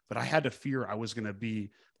now, but I had a fear I was going to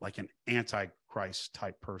be like an antichrist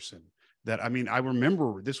type person. That, I mean, I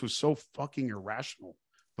remember this was so fucking irrational,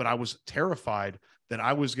 but I was terrified that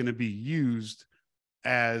I was going to be used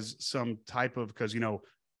as some type of, because, you know,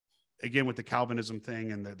 again, with the Calvinism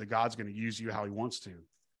thing, and the God's going to use you how he wants to,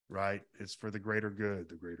 right? It's for the greater good,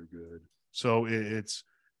 the greater good. So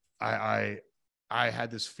I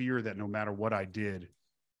had this fear that no matter what I did,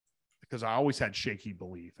 because I always had shaky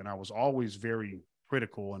belief, and I was always very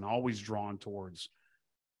critical and always drawn towards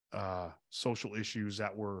social issues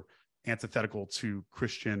that were antithetical to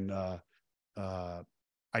Christian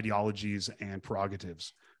ideologies and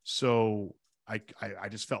prerogatives. So I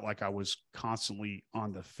just felt like I was constantly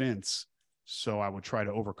on the fence. So I would try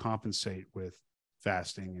to overcompensate with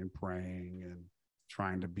fasting and praying and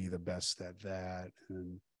trying to be the best at that,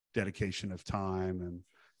 and dedication of time. And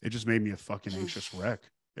it just made me a fucking anxious wreck.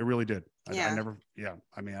 It really did. I never,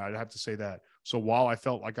 I mean, I'd have to say that. So while I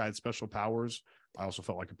felt like I had special powers, I also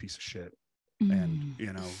felt like a piece of shit, and,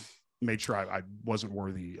 you know, made sure I wasn't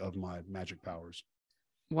worthy of my magic powers.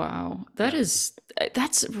 Wow. That's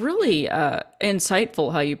really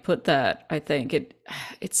insightful how you put that. I think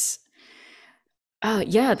it's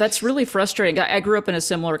yeah, that's really frustrating. I grew up in a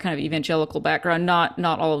similar kind of evangelical background. Not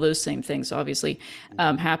all of those same things obviously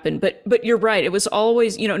happened, but you're right. It was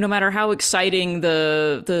always, you know, no matter how exciting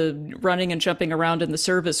the running and jumping around in the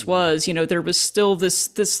service was, you know, there was still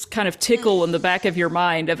this kind of tickle in the back of your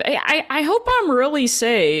mind of, hey, I hope I'm really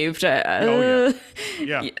saved. Yeah.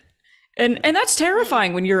 And that's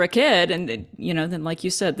terrifying when you're a kid, and you know, then like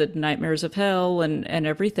you said, the nightmares of hell and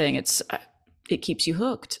everything. It keeps you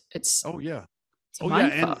hooked. It's a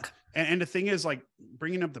mind fuck. And the thing is, like,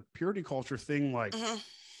 bringing up the purity culture thing, like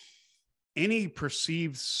any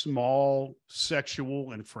perceived small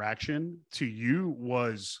sexual infraction to you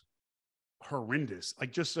was horrendous.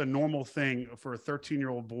 Like, just a normal thing for a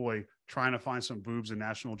 13-year-old boy trying to find some boobs in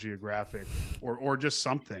National Geographic, or just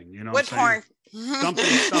something, you know, wood porn,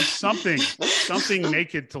 something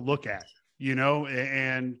naked to look at, you know,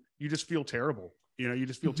 and you just feel terrible. You know, you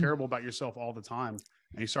just feel terrible about yourself all the time.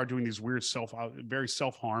 And you start doing these weird very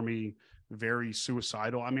self-harmy, very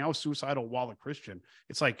suicidal. I mean, I was suicidal while a Christian.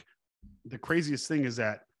 It's like, the craziest thing is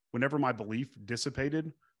that whenever my belief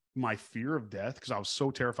dissipated, my fear of death, because I was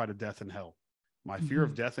so terrified of death and hell, my fear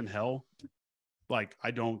of death and hell, like,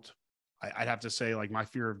 I'd have to say, like, my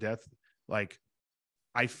fear of death, like,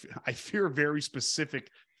 I fear very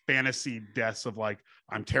specific fantasy deaths of, like,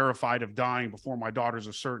 I'm terrified of dying before my daughter's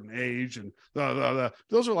a certain age, and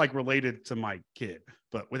those are like related to my kid.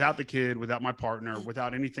 But without the kid, without my partner,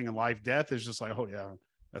 without anything in life, death is just like, oh yeah,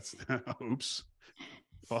 that's oops.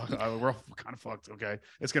 Fuck, we're kind of fucked. Okay,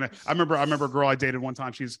 I remember a girl I dated one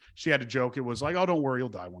time. She had a joke. It was like, oh, don't worry, you'll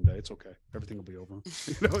die one day. It's okay. Everything will be over.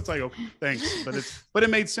 You know, it's like, okay, thanks. But it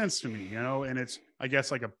made sense to me, you know, and it's, I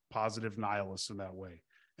guess, like a positive nihilist in that way.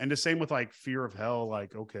 And the same with, like, fear of hell.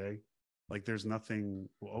 Like, okay, like, there's nothing.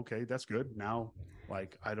 Well, okay, that's good. Now,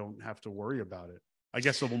 like, I don't have to worry about it. I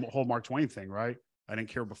guess the whole Mark Twain thing, right? I didn't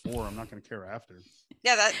care before. I'm not going to care after.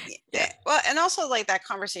 Yeah. Well, and also, like, that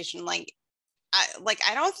conversation, like,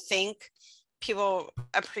 I don't think people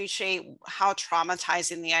appreciate how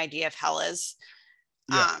traumatizing the idea of hell is.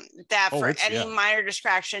 That for any minor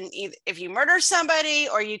distraction, if you murder somebody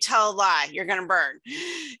or you tell a lie, you're going to burn,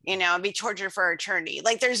 you know, and be tortured for eternity.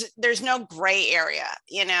 Like, there's no gray area,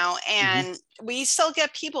 you know, and we still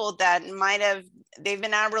get people that they've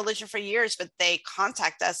been out of religion for years, but they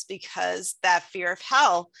contact us because that fear of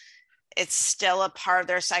hell, it's still a part of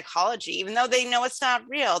their psychology, even though they know it's not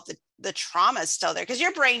real. The trauma is still there, because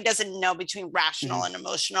your brain doesn't know between rational and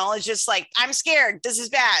emotional. It's just like, I'm scared, this is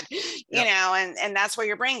bad, you know, and that's where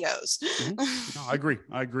your brain goes. No, I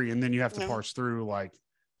agree. And then you have to parse through, like,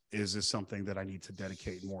 is this something that I need to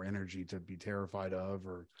dedicate more energy to be terrified of,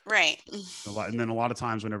 or right? And then a lot of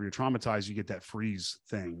times, whenever you're traumatized, you get that freeze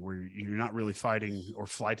thing where you're not really fighting or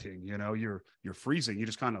flighting, you know, you're freezing. You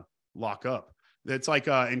just kind of lock up. It's like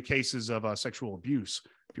in cases of sexual abuse,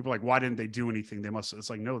 people are like, why didn't they do anything? It's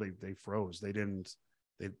like, no, they froze.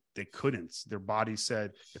 They couldn't. Their body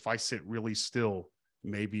said, if I sit really still,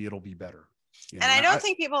 maybe it'll be better. You know? And I don't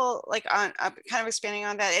think people, like, on kind of expanding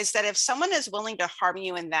on that, is that if someone is willing to harm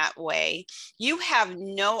you in that way, you have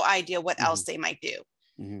no idea what else they might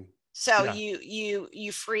do. So Yeah.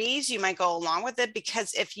 you freeze, you might go along with it,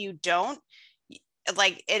 because if you don't,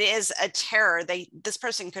 like, it is a terror. This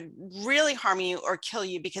person could really harm you or kill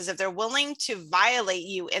you, because if they're willing to violate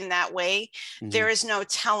you in that way, there is no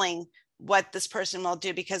telling what this person will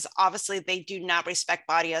do, because obviously they do not respect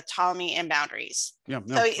body autonomy and boundaries. Yeah.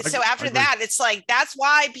 No, so after that, it's like, that's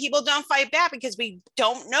why people don't fight back, because we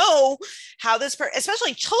don't know how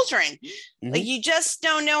especially children, like, you just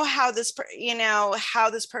don't know how how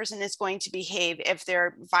this person is going to behave if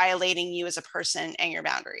they're violating you as a person and your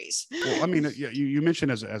boundaries. Well, I mean, you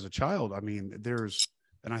mentioned as a child, I mean,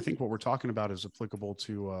 and I think what we're talking about is applicable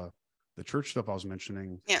to the church stuff I was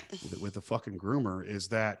mentioning. Yeah. With the fucking groomer, is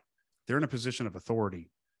that they're in a position of authority,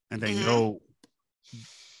 and they know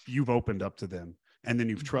you've opened up to them, and then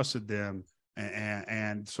you've trusted them.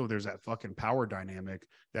 And so there's that fucking power dynamic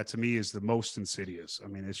that to me is the most insidious. I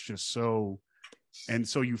mean, it's just so, and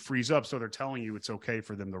so you freeze up. So they're telling you it's okay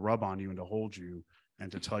for them to rub on you and to hold you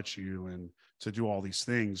and to touch you and to do all these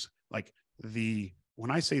things. Like when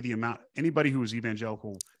I say the amount, anybody who is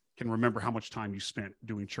evangelical can remember how much time you spent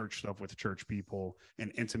doing church stuff with church people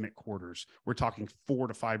in intimate quarters. We're talking 4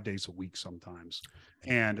 to 5 days a week sometimes.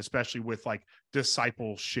 And especially with like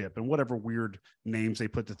discipleship and whatever weird names they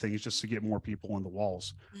put to things just to get more people in the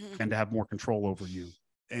walls and to have more control over you.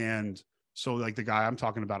 And so like the guy I'm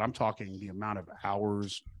talking about, I'm talking the amount of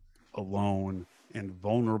hours alone and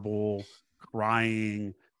vulnerable,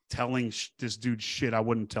 crying, telling this dude shit I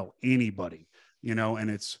wouldn't tell anybody,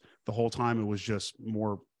 and it's the whole time it was just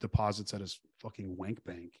more deposits at his fucking wank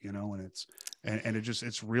bank, and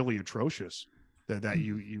it's really atrocious that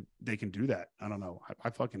they can do that. I don't know. I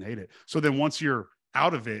fucking hate it. So then once you're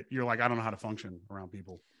out of it, you're like, I don't know how to function around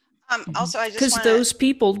people. Also, I just because those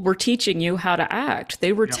people were teaching you how to act.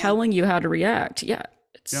 They were telling you how to react. Yeah.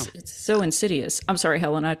 It's so insidious. I'm sorry,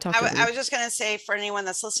 Helen. I was just going to say, for anyone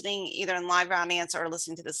that's listening, either in live audience or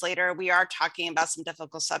listening to this later, we are talking about some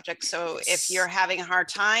difficult subjects. So if you're having a hard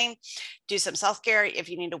time, do some self-care. If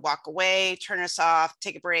you need to walk away, turn us off,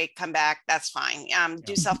 take a break, come back, that's fine.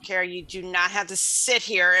 Do self-care. You do not have to sit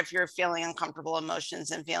here if you're feeling uncomfortable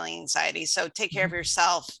emotions and feeling anxiety. So take care of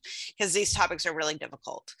yourself, because these topics are really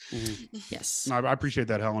difficult. Yes. No, I appreciate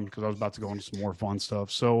that, Helen, because I was about to go into some more fun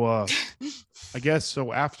stuff. So I guess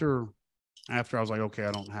so after I was like, okay,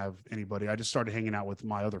 I don't have anybody, I just started hanging out with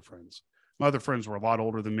my other friends. My other friends were a lot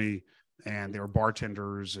older than me, and they were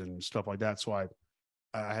bartenders and stuff like that. So I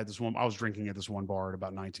had I was drinking at this one bar at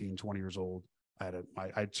about 19, 20 years old. I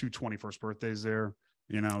had 2 21st birthdays there,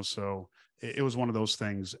 so it was one of those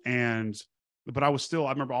things. But I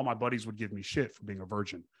remember all my buddies would give me shit for being a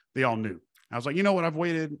virgin. They all knew. I was like, you know what? I've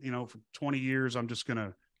waited, for 20 years. I'm just going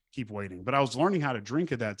to keep waiting. But I was learning how to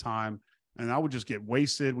drink at that time, and I would just get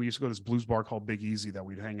wasted. We used to go to this blues bar called Big Easy that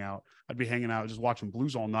we'd hang out. I'd be hanging out, just watching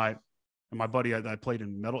blues all night. And my buddy I played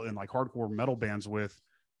in like hardcore metal bands with,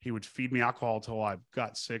 he would feed me alcohol till I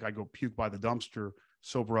got sick. I'd go puke by the dumpster,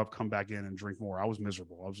 sober up, come back in and drink more. I was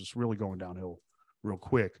miserable. I was just really going downhill real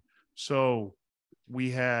quick. So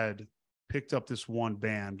we had picked up this one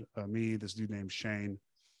band, this dude named Shane.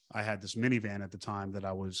 I had this minivan at the time that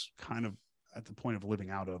I was kind of at the point of living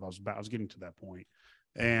out of. I was getting to that point.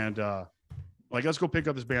 And like, let's go pick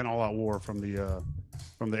up this band All Out War from the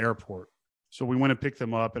airport. So we went and picked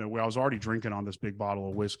them up, and I was already drinking on this big bottle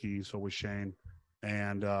of whiskey. So was Shane.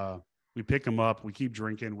 And we pick them up, we keep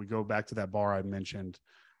drinking, we go back to that bar I mentioned,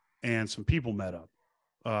 and some people met up.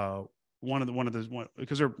 One of those,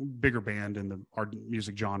 because they're a bigger band in our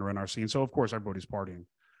music genre in our scene. So of course everybody's partying.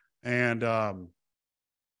 And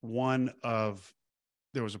one of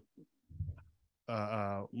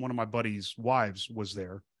my buddy's wives was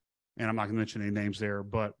there, and I'm not going to mention any names there,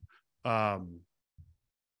 but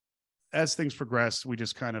as things progressed, we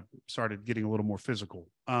just kind of started getting a little more physical.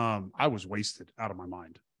 I was wasted out of my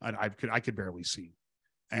mind. I could barely see.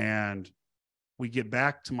 And we get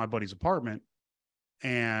back to my buddy's apartment,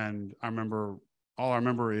 and all I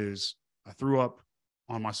remember is I threw up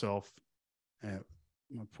on myself, and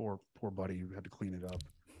my poor buddy who had to clean it up.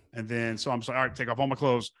 And then, so I'm sorry, all right, take off all my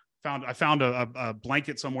clothes. I found a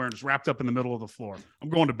blanket somewhere and just wrapped up in the middle of the floor. I'm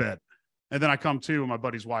going to bed. And then I come to, and my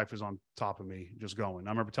buddy's wife is on top of me, just going.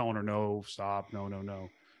 I remember telling her, no, stop, no.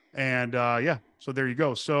 And so there you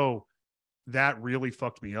go. So that really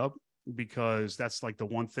fucked me up, because that's like the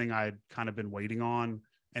one thing I had kind of been waiting on,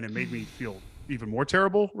 and it made me feel even more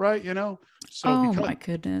terrible, right? So my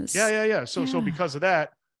goodness. Yeah. So because of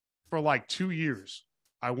that, for like 2 years,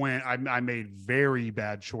 I made very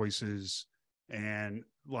bad choices, and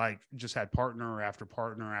like just had partner after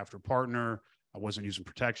partner after partner. I wasn't using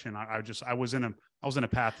protection. I was in a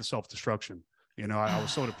path to self-destruction, You know, I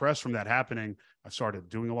was so depressed from that happening. I started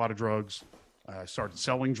doing a lot of drugs. I started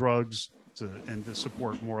selling drugs to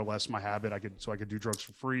support more or less my habit. I could do drugs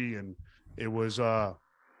for free. And it was,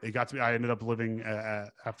 it got to be, I ended up living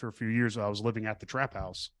after a few years, I was living at the trap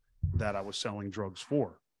house that I was selling drugs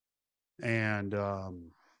for. And,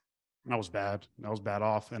 I was bad. I was bad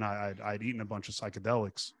off. And I'd eaten a bunch of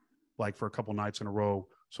psychedelics, like for a couple nights in a row.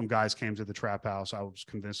 Some guys came to the trap house. I was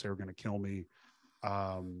convinced they were going to kill me.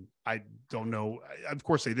 I don't know. Of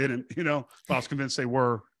course they didn't, you know, but I was convinced they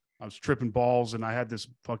were. I was tripping balls, and I had this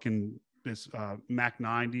Mac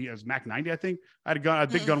 90 as Mac 90. I think I had a gun, a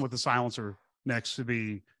big gun with a silencer next to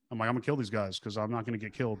me. I'm like, I'm gonna kill these guys because I'm not gonna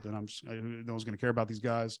get killed, and no one's gonna care about these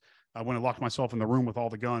guys. I went and locked myself in the room with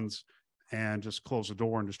all the guns and just closed the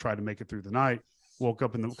door and just tried to make it through the night. Woke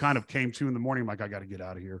up and came to in the morning. I'm like, I got to get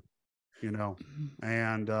out of here, you know,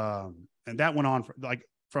 and that went on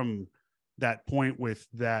from that point with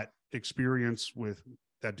that experience with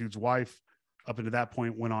that dude's wife up into that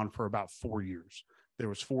point went on for about 4 years. There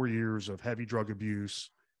was 4 years of heavy drug abuse,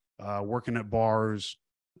 working at bars,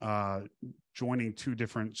 joining 2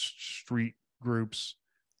 different street groups,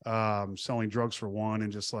 selling drugs for one,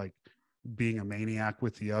 and just like being a maniac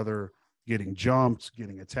with the other, getting jumped,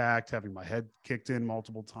 getting attacked, having my head kicked in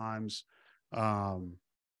multiple times,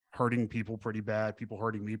 hurting people pretty bad, people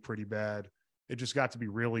hurting me pretty bad. It just got to be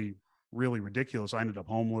really, really ridiculous. I ended up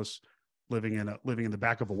homeless, living in the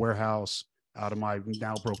back of a warehouse out of my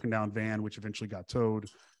now broken down van, which eventually got towed,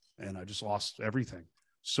 and I just lost everything.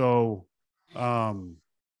 So I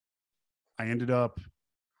ended up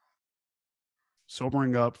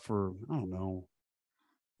sobering up for, I don't know,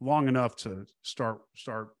 long enough to start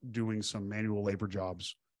doing some manual labor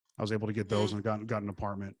jobs. I was able to get those and got an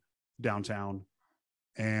apartment downtown,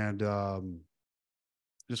 and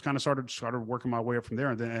just kind of started working my way up from there.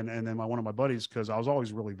 And then one of my buddies, because I was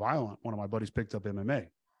always really violent, one of my buddies picked up MMA,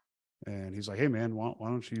 and he's like, "Hey man, why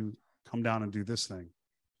don't you come down and do this thing?"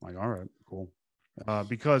 I'm like, all right, cool.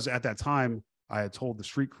 Because at that time I had told the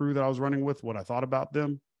street crew that I was running with what I thought about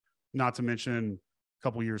them. Not to mention, a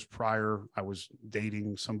couple years prior, I was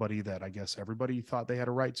dating somebody that I guess everybody thought they had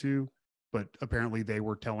a right to, but apparently they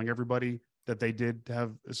were telling everybody that they did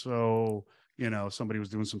have. So, you know, somebody was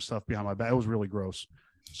doing some stuff behind my back. It was really gross.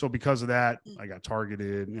 So because of that, I got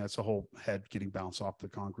targeted. You know, it's a whole head getting bounced off the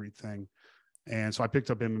concrete thing. And so I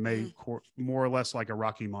picked up MMA more or less like a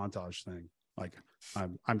Rocky montage thing. Like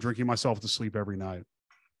I'm drinking myself to sleep every night.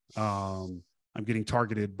 I'm getting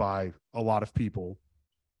targeted by a lot of people.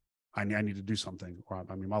 I need to do something.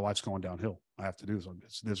 I mean, my life's going downhill. I have to do this.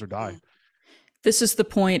 It's this or die. This is the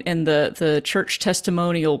point in the church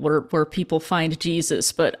testimonial where people find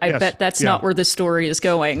Jesus, but I bet that's not where the story is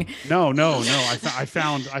going. No. I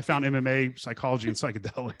found MMA, psychology, and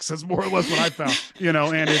psychedelics. That's more or less what I found, you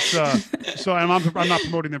know, and it's, so I'm not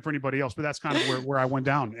promoting them for anybody else, but that's kind of where I went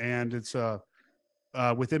down. And it's,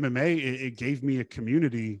 with MMA, it gave me a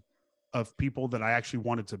community of people that I actually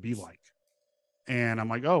wanted to be like. And I'm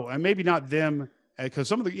like, oh, and maybe not them, because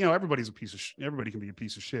some of the, you know, everybody can be a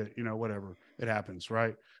piece of shit, you know, whatever, it happens,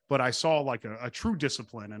 right? But I saw like a true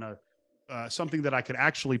discipline and something that I could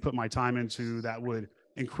actually put my time into that would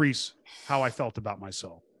increase how I felt about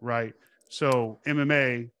myself, right? So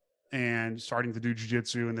MMA and starting to do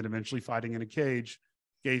jiu-jitsu and then eventually fighting in a cage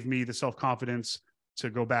gave me the self-confidence to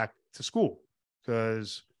go back to school.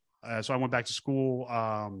 Because so I went back to school.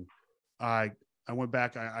 I went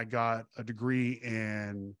back. I got a degree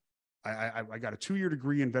in. I got a 2-year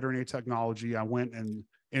degree in veterinary technology. I went and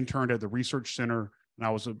interned at the research center, and I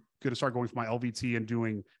was going to start going for my LVT and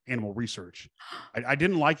doing animal research. I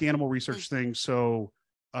didn't like the animal research thing, so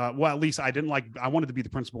well, at least I didn't like. I wanted to be the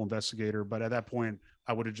principal investigator, but at that point,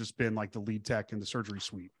 I would have just been like the lead tech in the surgery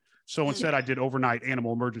suite. So instead, I did overnight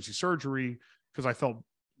animal emergency surgery because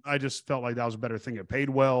I just felt like that was a better thing. It paid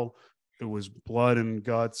well. It was blood and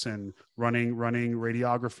guts and running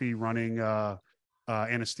radiography, running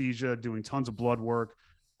anesthesia, doing tons of blood work,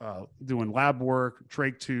 doing lab work,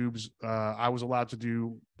 trach tubes. I was allowed to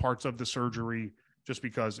do parts of the surgery just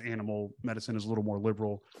because animal medicine is a little more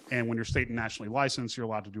liberal. And when you're state and nationally licensed, you're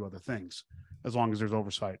allowed to do other things as long as there's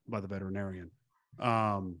oversight by the veterinarian.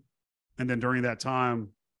 And then during that time,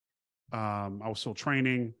 I was still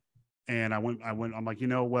training. And I'm like, you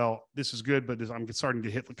know, well, this is good, but I'm starting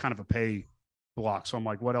to hit kind of a pay block. So I'm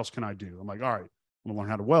like, what else can I do? I'm like, all right, I'm gonna learn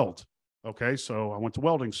how to weld. Okay. So I went to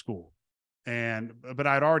welding school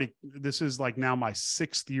but this is like now my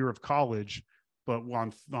 6th year of college, but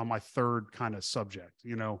on my 3rd kind of subject,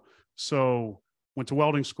 you know? So went to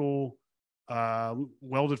welding school,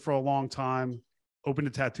 welded for a long time, opened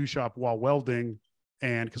a tattoo shop while welding.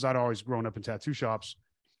 And cause I'd always grown up in tattoo shops,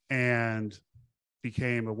 and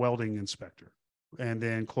became a welding inspector, and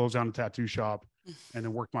then closed down a tattoo shop, and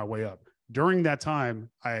then worked my way up. During that time,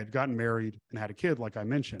 I had gotten married and had a kid, like I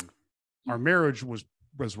mentioned. Our marriage was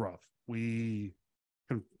rough. We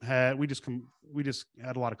just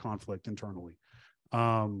had a lot of conflict internally.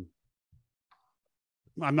 I'm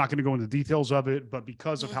not going to go into details of it, but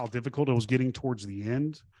because of how difficult it was getting towards the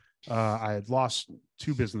end, I had lost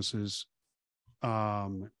 2 businesses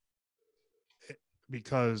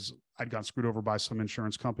because I'd gotten screwed over by some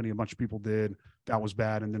insurance company. A bunch of people did. That was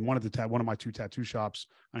bad. And then one of my 2 tattoo shops,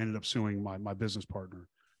 I ended up suing my business partner.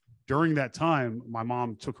 During that time, my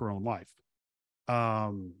mom took her own life.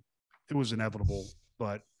 It was inevitable,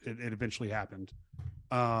 but it eventually happened.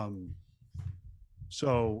 And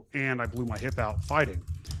I blew my hip out fighting.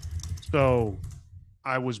 So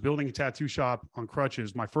I was building a tattoo shop on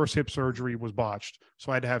crutches. My first hip surgery was botched.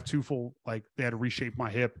 So I had to have 2 full, they had to reshape my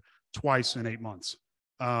hip twice in 8 months.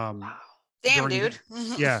 Damn, dude.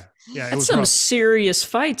 Yeah. That's some serious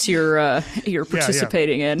fights you're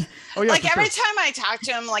participating in. Oh, yeah, like every time I talk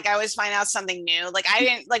to him, like I always find out something new. Like I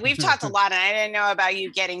didn't, like we've talked a lot, and I didn't know about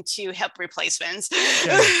you getting 2 hip replacements.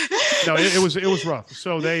 Yeah. No, it was rough.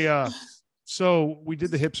 So so we did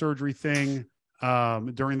the hip surgery thing.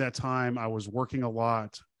 During that time, I was working a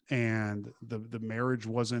lot, and the marriage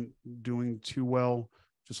wasn't doing too well.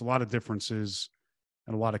 Just a lot of differences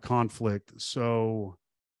and a lot of conflict. So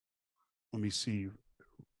let me see.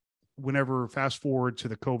 Whenever fast forward to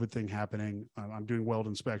the COVID thing happening, I'm doing weld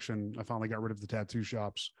inspection. I finally got rid of the tattoo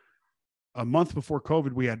shops. A month before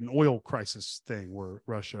COVID, we had an oil crisis thing where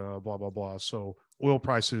Russia, blah, blah, blah. So oil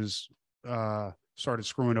prices started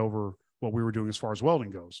screwing over what we were doing as far as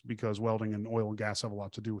welding goes, because welding and oil and gas have a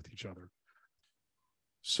lot to do with each other.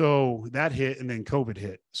 So that hit, and then COVID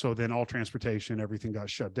hit. So then all transportation, everything got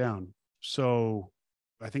shut down. So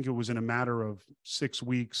I think it was in a matter of 6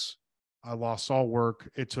 weeks, I lost all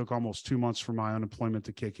work. It took almost 2 months for my unemployment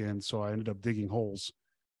to kick in. So I ended up digging holes,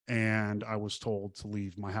 and I was told to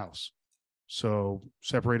leave my house. So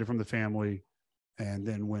separated from the family, and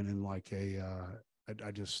then went in like it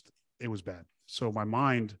was bad. So my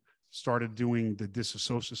mind started doing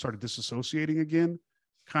started disassociating again,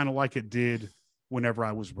 kind of like it did whenever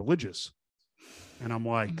I was religious. And I'm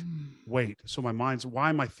like, wait, so my mind's, why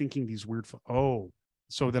am I thinking these weird,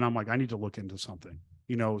 so then I'm like, I need to look into something,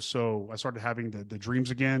 so I started having the dreams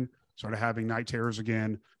again, started having night terrors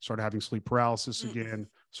again, started having sleep paralysis again,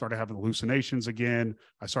 started having hallucinations again.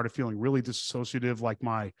 I started feeling really disassociative.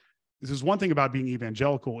 This is one thing about being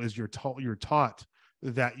evangelical, is you're taught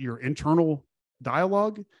that your internal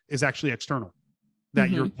dialogue is actually external, that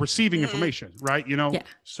you're receiving information, right? Yeah.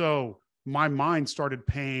 So my mind started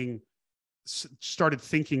thinking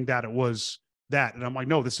that it was that. And I'm like,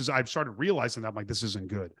 no, I've started realizing that I'm like, this isn't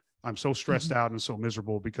good. I'm so stressed out and so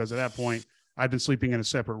miserable, because at that point I'd been sleeping in a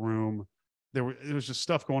separate room. It was just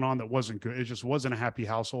stuff going on that wasn't good. It just wasn't a happy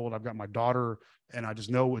household. I've got my daughter, and I just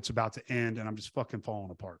know it's about to end, and I'm just fucking falling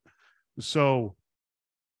apart. So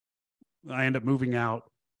I end up moving out.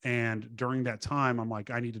 And during that time, I'm like,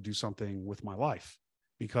 I need to do something with my life,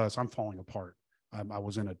 because I'm falling apart. I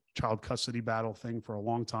was in a child custody battle thing for a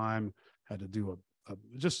long time. Had to do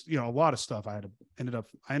a lot of stuff. I ended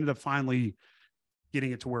up finally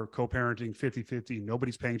getting it to where co-parenting 50-50,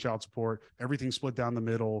 nobody's paying child support, everything's split down the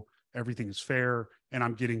middle, everything is fair, and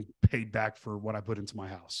I'm getting paid back for what I put into my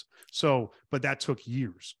house. So, but that took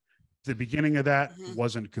years. The beginning of that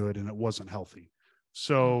wasn't good, and it wasn't healthy.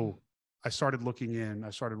 So I started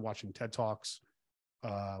watching TED Talks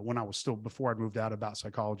when I was before I moved out, about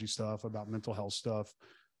psychology stuff, about mental health stuff.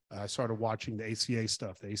 I started watching the ACA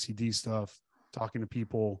stuff, the ACD stuff, talking to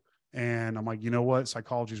people. And I'm like, you know what?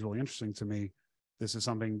 Psychology is really interesting to me. This is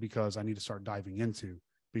something because I need to start diving into,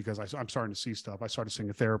 because I'm starting to see stuff. I started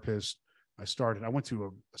seeing a therapist. I went to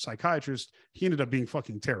a psychiatrist. He ended up being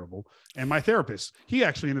fucking terrible. And my therapist, he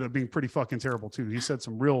actually ended up being pretty fucking terrible too. He said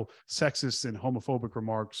some real sexist and homophobic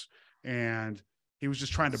remarks, and he was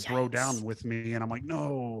just trying to bro down with me. And I'm like,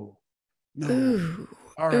 no. Ooh.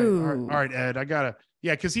 All right, Ed, I gotta,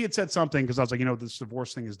 because he had said something, because I was like, this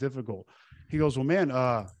divorce thing is difficult. He goes, well, man,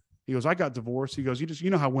 he goes, I got divorced. He goes, you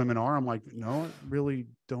know how women are. I'm like, no, I really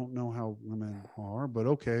don't know how women are, but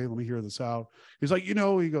okay, let me hear this out. He's like, he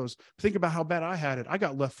goes, think about how bad I had it. I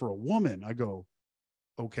got left for a woman. I go,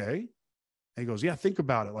 okay. And he goes, yeah, think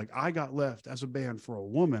about it. Like, I got left as a man for a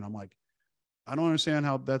woman. I'm like, I don't understand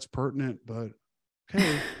how that's pertinent, but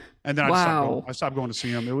okay. And then I stopped going to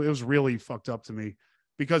see him. It was really fucked up to me,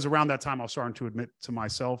 because around that time I was starting to admit to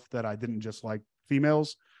myself that I didn't just like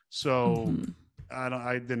females. So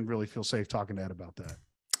I didn't really feel safe talking to Ed about that.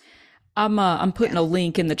 I'm putting a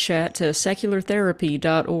link in the chat to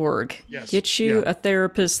seculartherapy.org. Yes. Get you a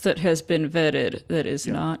therapist that has been vetted, that is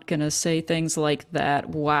not going to say things like that.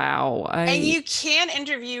 Wow. And you can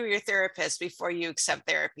interview your therapist before you accept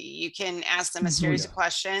therapy. You can ask them a series of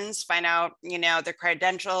questions, find out, their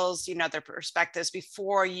credentials, their perspectives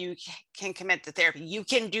before you can commit to therapy. You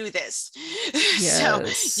can do this.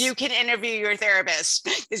 Yes. So you can interview your therapist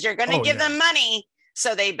because you're going to give them money.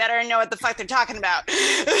 So they better know what the fuck they're talking about.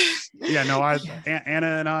 Anna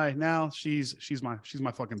and I now she's my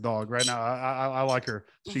fucking dog right now. I like her.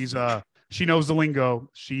 She knows the lingo.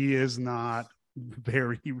 She is not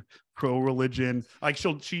very pro-religion. Like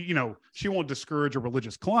she won't discourage a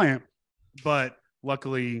religious client, but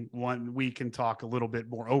luckily we can talk a little bit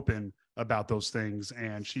more open about those things.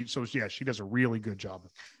 And she does a really good job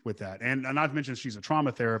with that. And not to mention she's a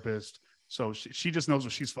trauma therapist. So she just knows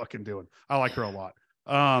what she's fucking doing. I like her a lot.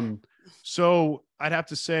 So I'd have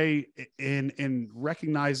to say in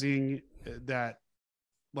recognizing that,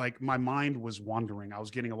 like, my mind was wandering, I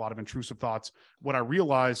was getting a lot of intrusive thoughts. What I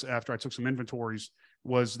realized after I took some inventories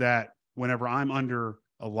was that whenever I'm under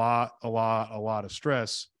a lot of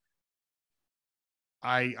stress,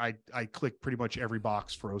 I click pretty much every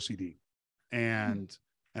box for OCD. And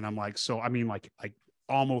I'm like, like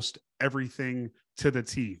almost everything to the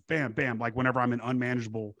T. Bam, bam. Like whenever I'm in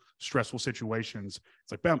unmanageable, stressful situations,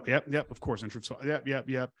 it's like, bam, yep, of course.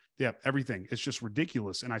 Yep, everything. It's just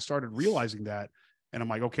ridiculous. And I started realizing that, and I'm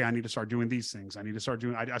like, okay, I need to start doing these things. I need to start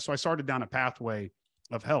doing, so I started down a pathway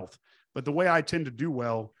of health. But the way I tend to do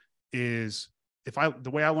well is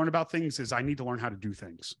the way I learn about things is I need to learn how to do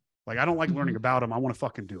things. Like, I don't like learning about them. I want to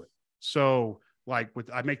fucking do it. So like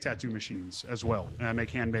I make tattoo machines as well. And I make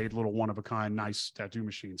handmade little one-of-a-kind, nice tattoo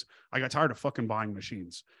machines. I got tired of fucking buying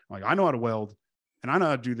machines. Like, I know how to weld and I know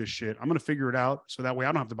how to do this shit. I'm going to figure it out so that way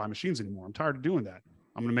I don't have to buy machines anymore. I'm tired of doing that.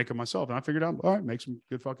 I'm going to make it myself. And I figured out, all right, make some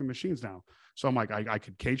good fucking machines now. So I'm like, I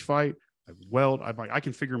could cage fight, I weld. I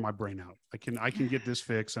can figure my brain out. I can get this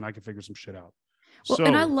fixed and I can figure some shit out. Well,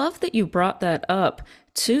 and I love that you brought that up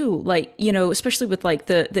too, like, especially with like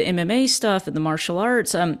the MMA stuff and the martial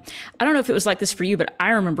arts. I don't know if it was like this for you, but I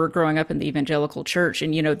remember growing up in the evangelical church,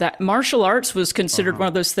 and, that martial arts was considered one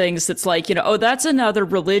of those things that's like, oh, that's another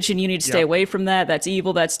religion. You need to stay away from that. That's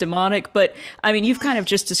evil. That's demonic. But I mean, you've kind of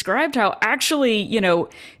just described how actually,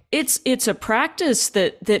 it's a practice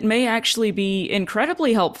that may actually be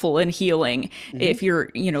incredibly helpful in healing if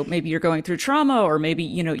you're, maybe you're going through trauma, or maybe,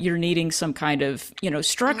 you're needing some kind of,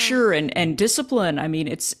 structure and discipline. I mean,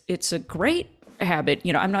 it's a great habit.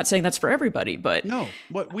 I'm not saying that's for everybody, but no,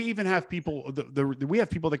 but we even have people, we have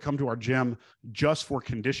people that come to our gym just for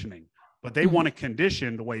conditioning, but they want to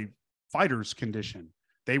condition the way fighters condition.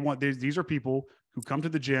 These are people who come to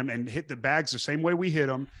the gym and hit the bags the same way we hit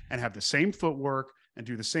them and have the same footwork and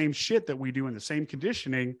do the same shit that we do in the same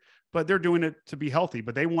conditioning, but they're doing it to be healthy.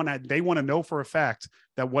 But they want to know for a fact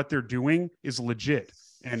that what they're doing is legit,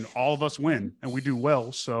 and all of us win and we do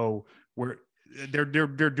well. So they're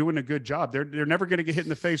doing a good job. They're never going to get hit in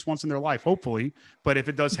the face once in their life, hopefully. But if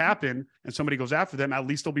it does happen and somebody goes after them, at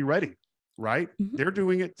least they'll be ready, right? They're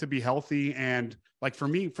doing it to be healthy. And like for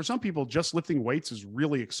me, for some people, just lifting weights is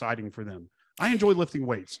really exciting for them. I enjoy lifting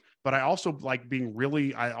weights, but I also like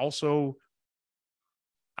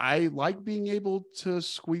I like being able to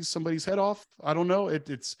squeeze somebody's head off. I don't know.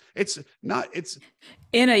 It's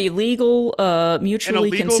in a legal, mutually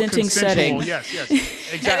consenting setting. Yes,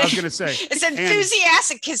 exactly. I was going to say it's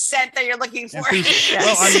enthusiastic consent that you're looking for.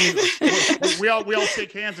 Well, I mean, we all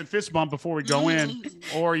shake hands and fist bump before we go in,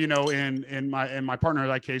 or in my partner in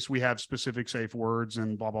that case, we have specific safe words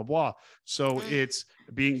and blah blah blah. So it's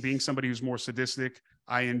being somebody who's more sadistic.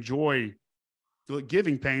 I enjoy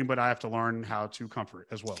giving pain, but I have to learn how to comfort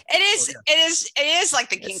as well. It is like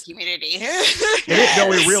the kink community.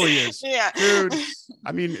 It really is. Yeah, dude.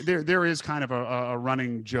 I mean, there is kind of a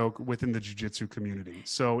running joke within the jiu-jitsu community.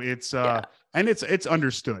 So it's and it's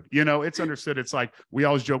understood. It's understood. It's like we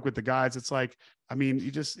always joke with the guys. It's like, I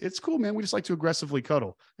mean, it's cool, man. We just like to aggressively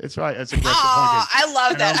cuddle. It's right. It's aggressive. Oh, I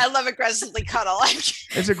love that. I love aggressively cuddle.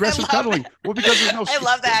 It's aggressive cuddling. Well, because I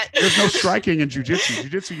love that. There's no striking in jujitsu.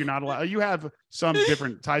 Jujitsu, you're not allowed. You have some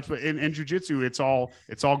different types, but in jujitsu, it's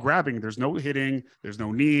all grabbing. There's no hitting. There's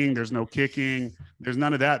no kneeing. There's no kicking. There's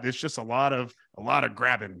none of that. It's just a lot of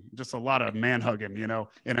grabbing, just a lot of man hugging.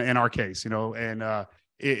 In our case, and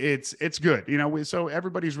it's good. So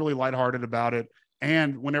everybody's really lighthearted about it.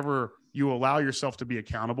 And whenever you allow yourself to be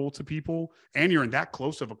accountable to people and you're in that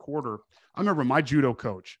close of a quarter. I remember my judo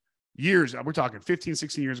coach we're talking 15,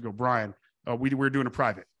 16 years ago, Brian, we were doing a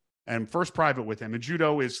private, and first private with him, and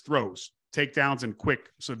judo is throws, takedowns, and quick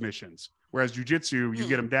submissions. Whereas jujitsu, you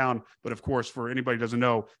get them down. But of course, for anybody who doesn't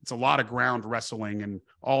know, it's a lot of ground wrestling and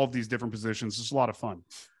all of these different positions. It's a lot of fun.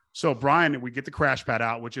 So Brian, we get the crash pad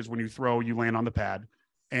out, which is when you throw, you land on the pad.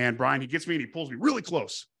 And Brian, he gets me and he pulls me really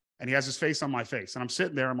close. And he has his face on my face. And I'm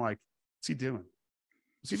sitting there. I'm like, what's he doing?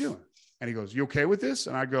 What's he doing? And he goes, you okay with this?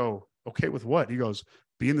 And I go, okay with what? He goes,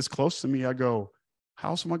 being this close to me. I go, how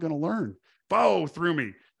else am I going to learn? Bo threw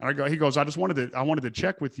me. And he goes, I wanted to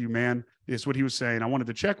check with you, man. Is what he was saying. I wanted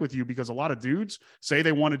to check with you because a lot of dudes say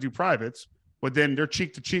they want to do privates, but then they're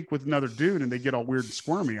cheek to cheek with another dude and they get all weird and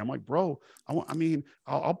squirmy. I'm like, bro,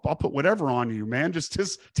 I'll put whatever on you, man. Just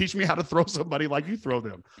teach me how to throw somebody like you throw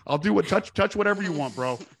them. I'll do touch whatever you want,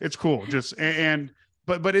 bro. It's cool.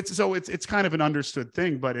 But it's kind of an understood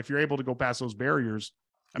thing. But if you're able to go past those barriers,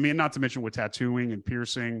 I mean, not to mention with tattooing and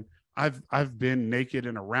piercing, I've been naked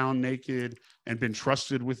and around naked and been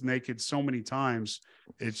trusted with naked so many times.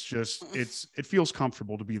 It's just, it feels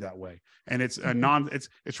comfortable to be that way. And it's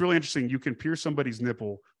really interesting. You can pierce somebody's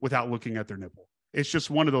nipple without looking at their nipple. It's just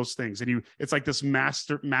one of those things. And it's like this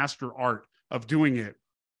master art of doing it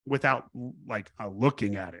without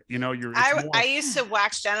looking at it. I used to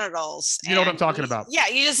wax genitals. You know what I'm talking about? Yeah,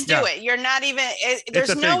 you just do it. You're not even,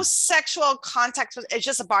 there's no sexual contact. It's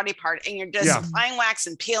just a body part and you're just applying wax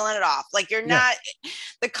and peeling it off. Like you're not,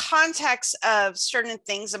 the context of certain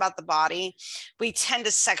things about the body, we tend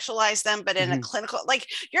to sexualize them, but in a clinical, like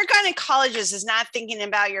your gynecologist is not thinking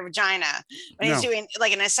about your vagina when he's doing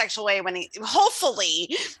like in a sexual way hopefully,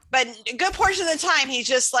 but a good portion of the time, he's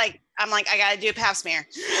just like, I'm like, I got to do a pap smear.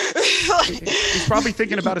 He's probably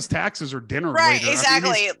thinking about his taxes or dinner. Right, later.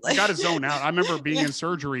 exactly. I got to zone out. I remember being in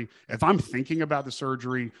surgery. If I'm thinking about the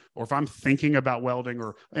surgery or if I'm thinking about welding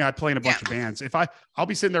or I play in a bunch of bands, I'll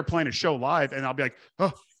be sitting there playing a show live and I'll be like,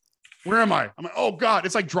 oh, where am I? I'm like, oh God,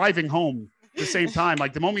 it's like driving home at the same time.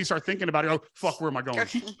 Like the moment you start thinking about it, oh, fuck, where am I going?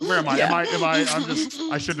 Where am I?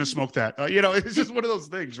 I shouldn't have smoked that. It's just one of those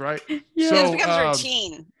things, right? Yeah. So it becomes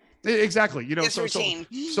routine. Exactly. Routine.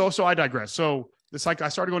 So I digress. So I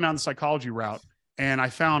started going down the psychology route and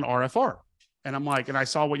I found RfR and I'm like, and I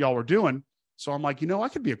saw what y'all were doing. So I'm like, I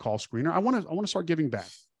could be a call screener. I want to start giving back.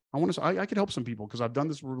 I could help some people because I've done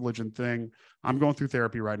this religion thing. I'm going through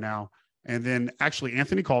therapy right now. And then actually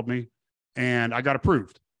Anthony called me and I got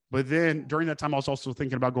approved. But then during that time, I was also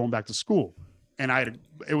thinking about going back to school. And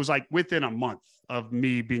it was like within a month of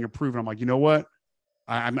me being approved. I'm like, you know what?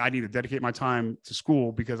 I need to dedicate my time to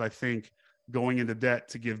school because I think going into debt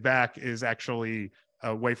to give back is actually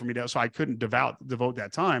a way for me to, so I couldn't devote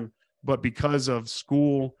that time. But because of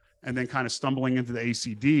school and then kind of stumbling into the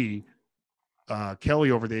ACD,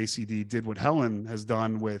 Kelly over the ACD did what Helen has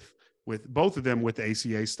done with both of them with the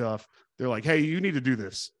ACA stuff. They're like, hey, you need to do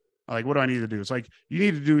this. I'm like, what do I need to do? It's like, you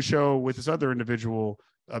need to do a show with this other individual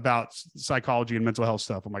about psychology and mental health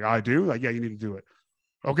stuff. I'm like, I do? Like, yeah, you need to do it.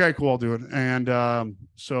 Okay, cool. I'll do it. And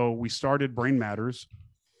so we started Brain Matters.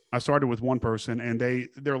 I started with one person and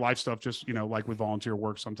their life stuff just, like with volunteer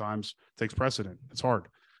work sometimes takes precedent. It's hard.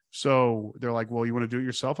 So they're like, well, you want to do it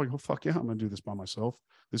yourself? I go, fuck yeah, I'm going to do this by myself.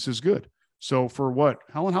 This is good. So for what?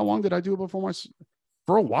 Helen, how long did I do it before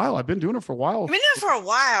for a while? I've been doing it for a while. I've been doing it for a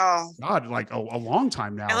while. God, like a long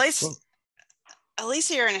time now. At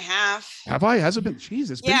least a year and a half. Have I? Has it been?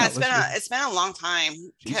 Jesus. It's been a long time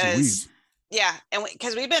because and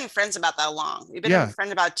because we've been friends about that long. We've been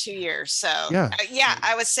friends about 2 years. So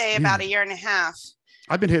I would say about a year and a half.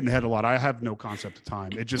 I've been hitting the head a lot. I have no concept of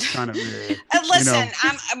time. It just kind of. And listen,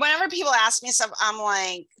 whenever people ask me stuff, I'm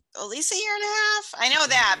like, at least a year and a half. I know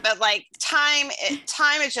that, but like time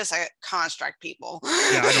is just a construct, people. Yeah,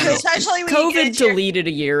 I don't know. Especially when COVID deleted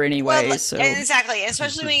a year anyway. Well, so exactly,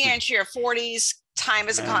 especially when you get into your 40s. Time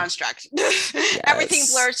is a construct. Yes. Everything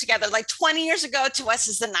blurs together. Like 20 years ago to us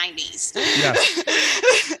is the 90s. Yeah.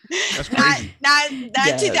 That's crazy. Not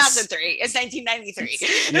 2003. It's 1993.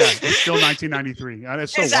 It's still 1993.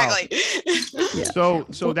 It's so exactly.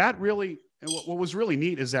 Wild. So that really, what was really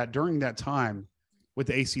neat is that during that time with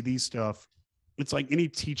the ACD stuff, it's like any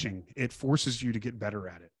teaching, it forces you to get better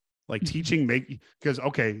at it. Like teaching, because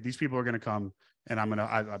these people are going to come and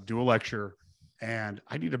I do a lecture and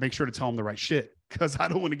I need to make sure to tell them the right shit because I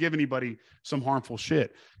don't want to give anybody some harmful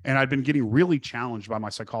shit. And I've been getting really challenged by my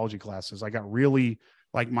psychology classes. I got really,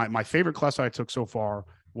 like my favorite class I took so far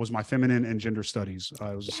was my feminine and gender studies.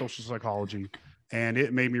 It was a social psychology. And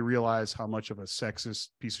it made me realize how much of a sexist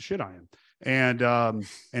piece of shit I am. And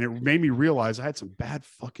it made me realize I had some bad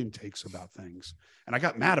fucking takes about things. And I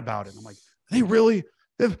got mad about it. And I'm like, they really,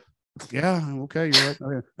 yeah, okay, you're right.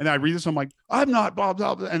 Okay. And I read this, I'm like, I'm not blah,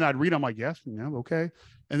 blah, blah. And I'd read, I'm like, yes, yeah, okay.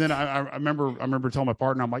 And then I remember telling my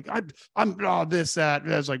partner, I'm like, I'm this, that.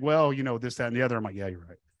 And I was like, well, this, that, and the other. I'm like, yeah, you're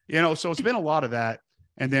right. you know, so it's been a lot of that.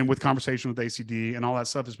 And then with conversation with ACD and all that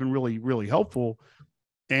stuff has been really, really helpful.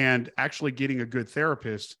 And actually getting a good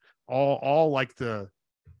therapist, all like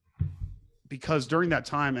because during that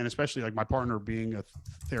time, and especially like my partner being a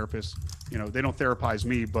therapist, you know, they don't therapize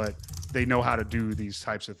me, but they know how to do these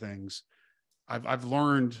types of things. I've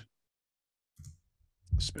learned,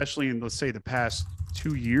 especially in, let's say, the past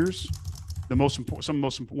 2 years, one of the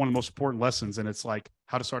most important lessons. And it's like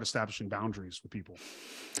how to start establishing boundaries with people.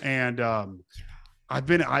 And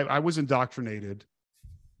I was indoctrinated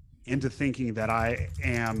into thinking that I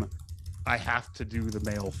have to do the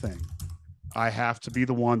male thing. I have to be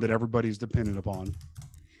the one that everybody's dependent upon.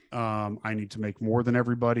 I need to make more than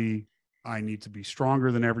everybody. I need to be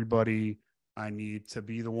stronger than everybody. I need to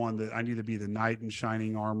be the one that I need to be the knight in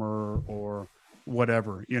shining armor or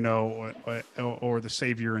whatever, you know, or the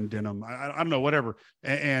savior in denim. I don't know, whatever.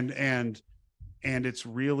 And it's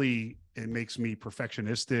really, it makes me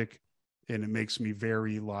perfectionistic, and it makes me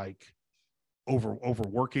very like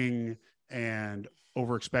overworking and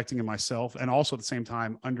over expecting in myself, and also at the same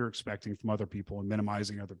time under expecting from other people and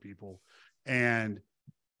minimizing other people. And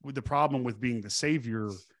with the problem with being the savior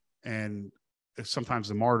and sometimes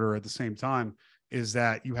the martyr at the same time is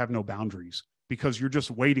that you have no boundaries, because you're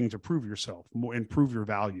just waiting to prove yourself more and prove your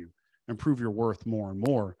value and prove your worth more and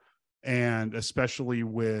more. And especially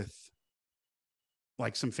with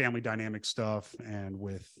like some family dynamic stuff, and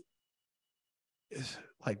with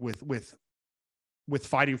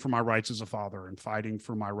fighting for my rights as a father, and fighting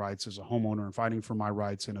for my rights as a homeowner, and fighting for my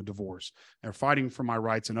rights in a divorce, and fighting for my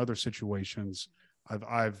rights in other situations,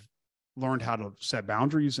 I've learned how to set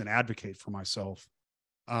boundaries and advocate for myself,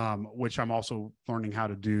 which I'm also learning how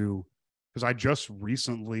to do, because I just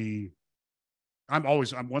recently,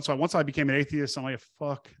 once I became an atheist, I'm like,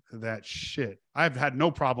 fuck that shit. I've had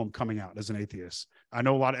no problem coming out as an atheist. I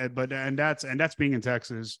know a lot of, and that's being in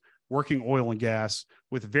Texas, working oil and gas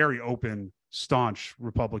with very open, staunch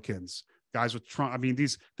Republicans, guys with Trump. I mean,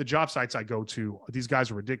 the job sites I go to, these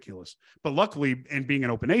guys are ridiculous. But luckily, and being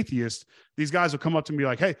an open atheist, these guys will come up to me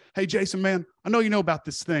like, hey, Jason, man, I know you know about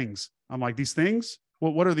these things. I'm like, these things?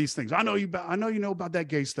 Well, what are these things? I know you know about that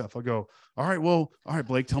gay stuff. I go, all right,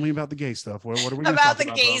 Blake, tell me about the gay stuff. What are we going to talk about?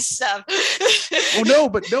 About the gay stuff. Oh, no,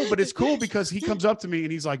 but it's cool, because he comes up to me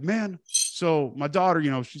and he's like, man, so my daughter, you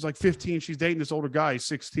know, she's like 15. She's dating this older guy. He's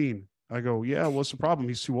 16. I go, yeah, what's the problem?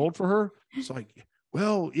 He's too old for her? It's like,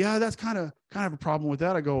 well, yeah, that's kind of a problem with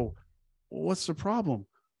that. I go, well, what's the problem?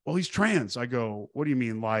 Well, he's trans. I go, what do you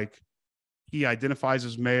mean? Like, he identifies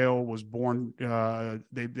as male, was born,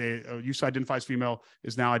 they used to identify as female,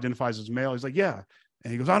 is now identifies as male. He's like, yeah.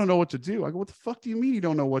 And he goes, I don't know what to do. I go, what the fuck do you mean you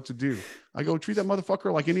don't know what to do? I go, treat that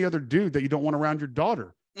motherfucker like any other dude that you don't want around your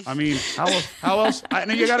daughter. I mean, how else? I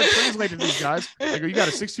know you got to translate to these guys. I go, you got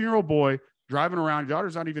a 16-year-old boy driving around. Your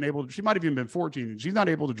daughter's not even able to, she might have even been 14 and she's not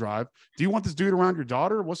able to drive. Do you want this dude around your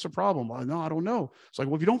daughter? What's the problem? No, I don't know. It's like,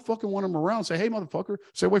 well, if you don't fucking want him around, say, hey, motherfucker,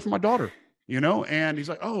 stay away from my daughter, you know? And he's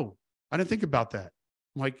like, oh, I didn't think about that.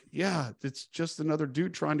 I'm like, yeah, it's just another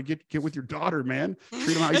dude trying to get with your daughter, man.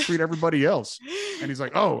 Treat him how you treat everybody else. And he's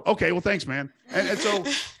like, oh, okay, well, thanks, man. And so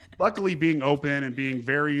luckily being open and being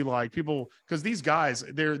very like people, because these guys,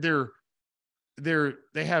 they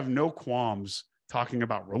have no qualms talking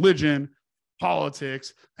about religion,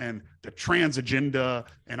 politics, and the trans agenda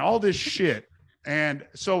and all this shit. And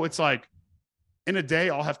so it's like, in a day,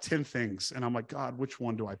 I'll have 10 things. And I'm like, God, which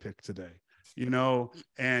one do I pick today? You know,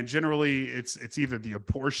 and generally it's either the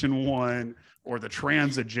abortion one or the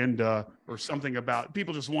trans agenda or something about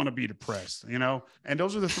people just want to be depressed, you know, and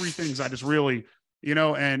those are the three things I just really, you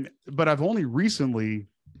know, but I've only recently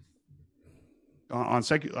on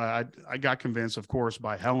secular, I got convinced, of course,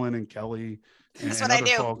 by Helen and Kelly. That's what I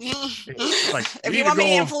do. Folks. Like, if you want me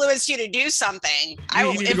to influence you to do something, I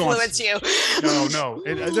will influence you. No.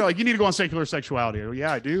 They're like, you need to go on secular sexuality. I go,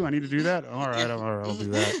 yeah, I do. I need to do that. All right, I'll do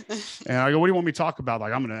that. And I go, what do you want me to talk about?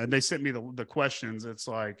 Like, and they sent me the questions. It's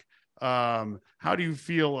like, how do you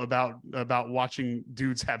feel about watching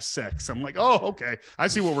dudes have sex? I'm like, oh, okay, I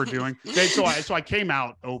see what we're doing. Okay, so I came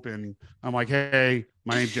out open. I'm like, hey,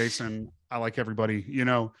 my name's Jason. I like everybody, you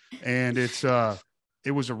know, and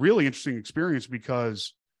it was a really interesting experience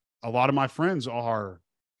because a lot of my friends are,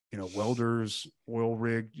 you know, welders, oil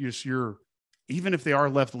rig, even if they are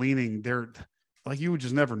left leaning, they're like, you would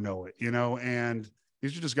just never know it, you know, and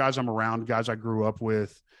these are just guys I'm around, guys I grew up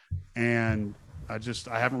with. And I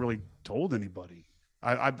haven't really told anybody.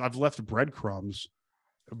 I've left breadcrumbs,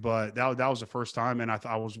 but that was the first time. And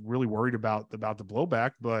I was really worried about the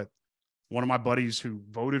blowback, but one of my buddies who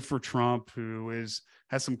voted for Trump, who has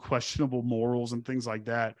some questionable morals and things like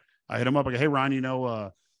that, I hit him up like, hey, Ron, you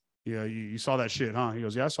know, Yeah, you saw that shit, huh? He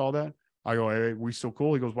goes, yeah, I saw that. I go, hey, we still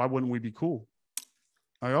cool? He goes, why wouldn't we be cool?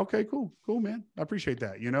 I go, okay, cool, man. I appreciate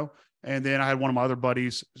that, And then I had one of my other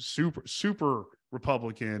buddies, super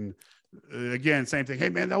Republican. Again, same thing. Hey,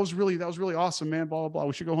 man, that was really awesome, man. Blah blah blah.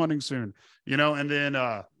 We should go hunting soon, And then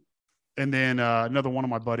another one of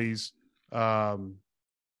my buddies.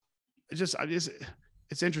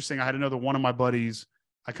 It's interesting. I had another one of my buddies.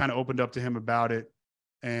 I kind of opened up to him about it,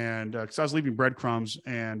 and because I was leaving breadcrumbs,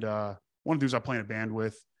 and one of the dudes I play in a band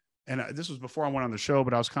with, and this was before I went on the show,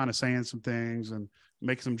 but I was kind of saying some things and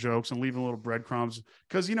making some jokes and leaving little breadcrumbs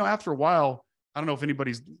because after a while, I don't know if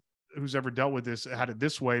anybody's who's ever dealt with this had it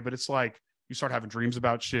this way, but it's like you start having dreams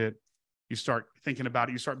about shit, you start thinking about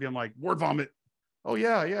it, you start being like word vomit. Oh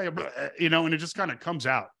yeah, and it just kind of comes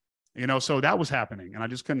out, So that was happening, and I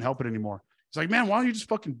just couldn't help it anymore. He's like, man, why don't you just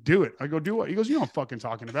fucking do it? I go, do what? He goes, you know what I'm fucking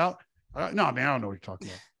talking about. No, man, I don't know what you're talking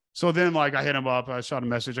about. So then, like, I hit him up. I shot a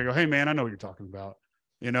message. I go, hey, man, I know what you're talking about.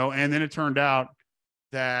 And then it turned out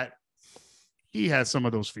that he has some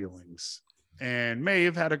of those feelings and may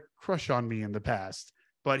have had a crush on me in the past,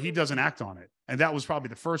 but he doesn't act on it. And that was probably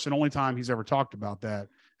the first and only time he's ever talked about that.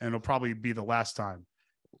 And it'll probably be the last time.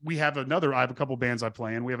 I have a couple bands I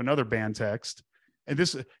play in. We have another band text. And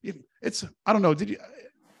I don't know.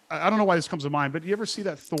 I don't know why this comes to mind, but do you ever see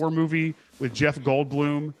that Thor movie with Jeff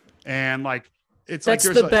Goldblum? And like, that's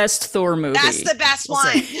the best Thor movie. That's the best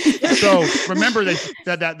one. So remember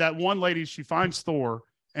that one lady, she finds Thor,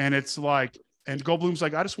 and it's like, and Goldblum's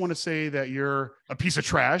like, I just want to say that you're a piece of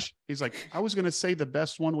trash. He's like, I was going to say the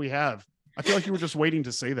best one we have. I feel like you were just waiting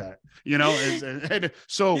to say that, and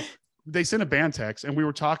so they sent a band text, and we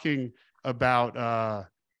were talking about,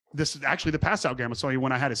 this is actually the pass out game I saw you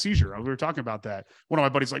when I had a seizure. We were talking about that. One of my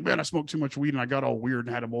buddies like, man, I smoked too much weed and I got all weird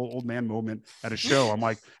and had an old man moment at a show. I'm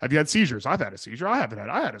like, have you had seizures? I've had a seizure. I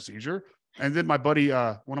had a seizure. And then my buddy,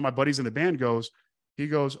 one of my buddies in the band goes,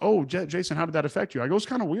 oh, Jason, how did that affect you? I go, it's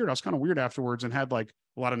kind of weird. I was kind of weird afterwards and had like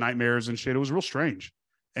a lot of nightmares and shit. It was real strange.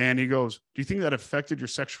 And he goes, do you think that affected your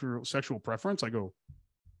sexual preference? I go,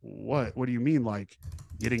 what do you mean? Like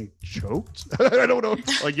getting choked? I don't know.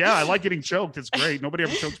 Like, yeah, I like getting choked. It's great. Nobody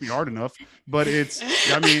ever chokes me hard enough, but it's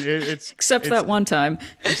except that one time.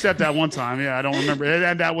 Except that one time. Yeah. I don't remember.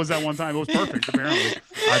 And that was that one time. It was perfect. Apparently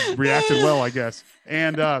I reacted well, I guess.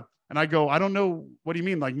 And I go, I don't know. What do you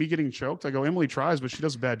mean? Like me getting choked? I go, Emily tries, but she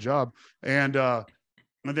does a bad job. And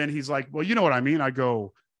then he's like, well, you know what I mean? I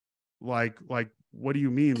go like, what do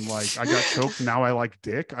you mean? Like I got choked. Now I like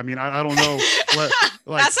dick. I mean, I don't know what,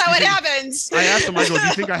 like, that's how it happens. I asked him, I go, do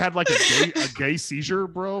you think I had like a gay seizure,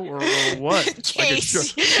 bro? Or what? Like it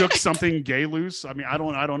shook something gay loose. I mean, I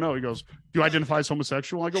don't know. He goes, do you identify as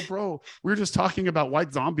homosexual? I go, bro, we were just talking about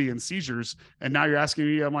White Zombie and seizures. And now you're asking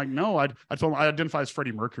me, I'm like, no, I told him I identify as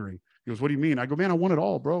Freddie Mercury. He goes, what do you mean? I go, man, I want it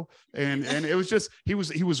all, bro. And it was just, he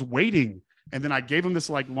was waiting. And then I gave him this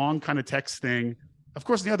like long kind of text thing. Of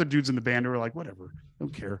course, the other dudes in the band were like, whatever,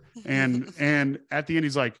 don't care. And at the end,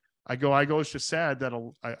 he's like, I go, it's just sad that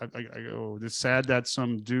it's sad that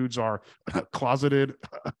some dudes are closeted,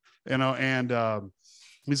 and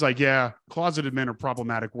he's like, yeah, closeted men are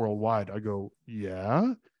problematic worldwide. I go,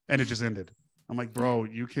 yeah. And it just ended. I'm like, bro,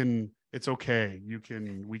 it's okay.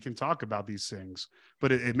 We can talk about these things,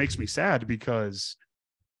 but it makes me sad because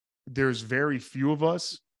there's very few of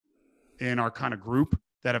us in our kind of group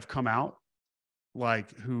that have come out,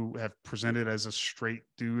 like who have presented as a straight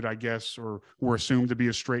dude, I guess, or were assumed to be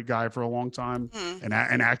a straight guy for a long time and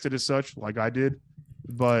acted as such, like I did.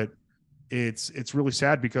 But it's really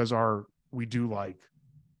sad because a lot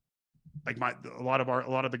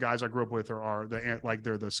of the guys I grew up with are they're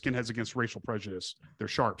the skinheads against racial prejudice. They're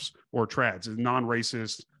sharps or trads,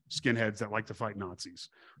 non-racist skinheads that like to fight Nazis.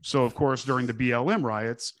 So of course, during the BLM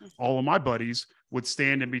riots, all of my buddies would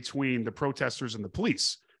stand in between the protesters and the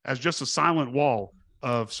police as just a silent wall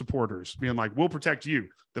of supporters being like, we'll protect you.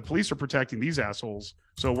 The police are protecting these assholes,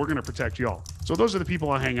 so we're going to protect y'all. So those are the people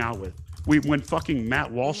I hang out with. When fucking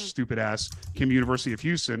Matt Walsh, stupid ass, came to University of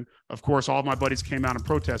Houston, of course, all of my buddies came out and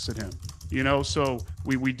protested him, so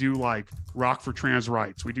we do like rock for trans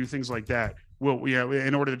rights. We do things like that. Well, yeah,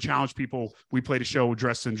 in order to challenge people, we played a show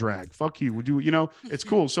dressed in drag. Fuck you. We do, it's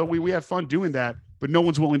cool. So we have fun doing that, but no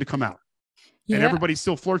one's willing to come out. Yeah. And everybody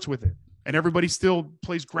still flirts with it. And everybody still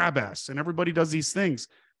plays grab ass, and everybody does these things.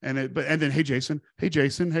 And then, hey, Jason,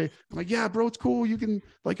 hey. I'm like, yeah, bro, it's cool. You can,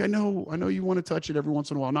 like, I know you want to touch it every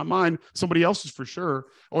once in a while. Not mine, somebody else's for sure.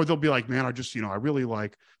 Or they'll be like, man, I just, I really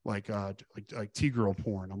like T-girl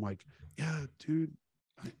porn. I'm like, yeah, dude,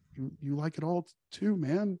 you like it all too,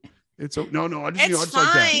 man. It's no, I just, I just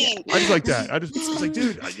like that. I just like that. I just like,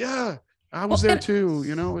 dude, yeah. I was there too,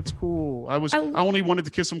 you know, it's cool. I only wanted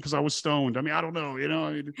to kiss him because I was stoned. I mean, I don't know, you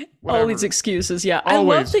know, all these excuses. Yeah.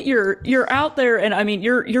 Always. I love that you're out there. And I mean,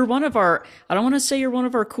 you're one of our, I don't want to say you're one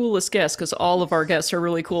of our coolest guests, because all of our guests are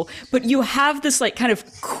really cool, but you have this like kind of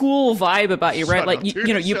cool vibe about you, right? Like,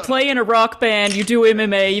 you know, you play in a rock band, you do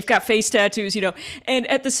MMA, you've got face tattoos, you know, and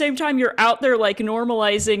at the same time, you're out there like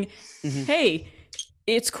normalizing, hey,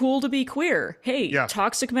 it's cool to be queer. Hey,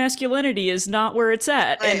 toxic masculinity is not where it's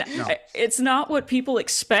at. And it's not what people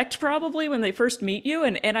expect probably when they first meet you.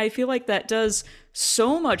 And I feel like that does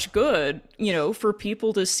so much good, you know, for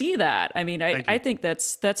people to see that. I mean, I think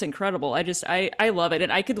that's incredible. I love it.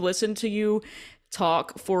 And I could listen to you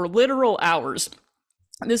talk for literal hours.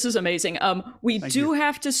 This is amazing. We do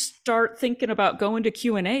have to start thinking about going to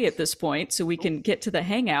Q&A at this point so we can get to the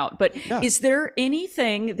hangout. But is there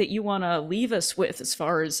anything that you want to leave us with as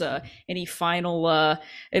far as any final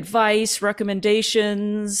advice,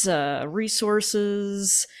 recommendations,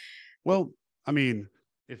 resources? Well, I mean,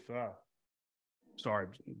 if sorry,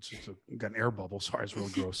 got an air bubble. Sorry, it's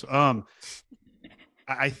really gross.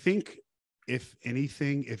 I think if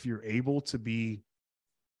anything, if you're able to be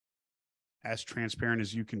as transparent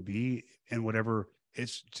as you can be and whatever,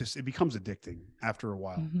 it's just, it becomes addicting after a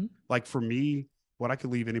while. Mm-hmm. Like for me, what I could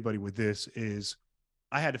leave anybody with this is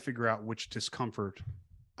I had to figure out which discomfort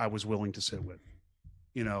I was willing to sit with.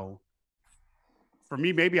 You know, for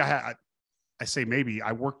me, maybe I say maybe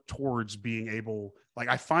I worked towards being able, like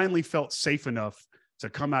I finally felt safe enough to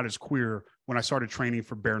come out as queer when I started training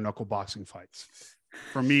for bare knuckle boxing fights.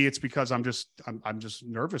 For me, it's because I'm just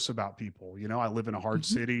nervous about people. You know, I live in a hard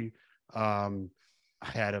city. I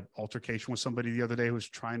had an altercation with somebody the other day who was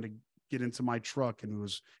trying to get into my truck, and it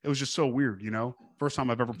was just so weird, you know. First time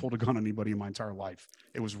I've ever pulled a gun on anybody in my entire life.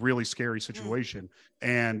 It was really scary situation.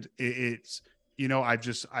 And it's, you know,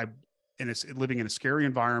 it's living in a scary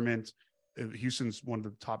environment. Houston's one of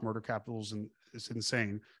the top murder capitals, and it's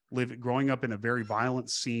insane. Growing up in a very violent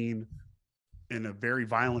scene, in a very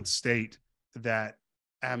violent state, that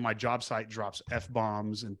at my job site drops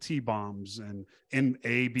F-bombs and T-bombs and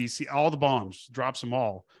A, B, C, all the bombs, drops them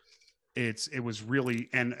all. It was really,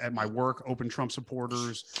 and at my work, open Trump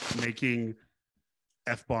supporters making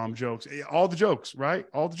F-bomb jokes, all the jokes, right?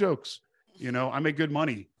 All the jokes, you know, I make good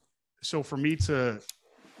money. So for me to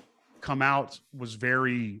come out was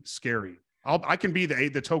very scary. I can be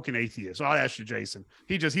the token atheist. I'll ask you, Jason.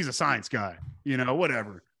 He's a science guy, you know,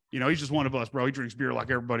 whatever. You know, he's just one of us, bro. He drinks beer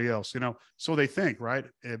like everybody else, you know? So they think, right?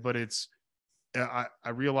 But it's, I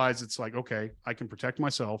realize it's like, okay, I can protect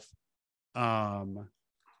myself. I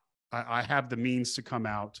have the means to come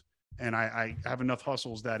out, and I have enough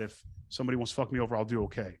hustles that if somebody wants to fuck me over, I'll do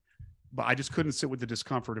okay. But I just couldn't sit with the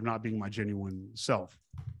discomfort of not being my genuine self.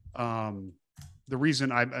 The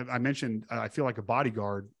reason I mentioned I feel like a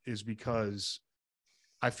bodyguard is because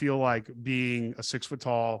I feel like being a 6 foot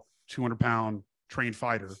tall, 200-pound trained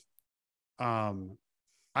fighter,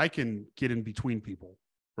 I can get in between people,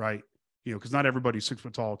 right? You know, because not everybody's 6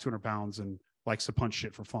 foot tall, 200 pounds and likes to punch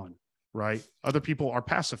shit for fun, right? Other people are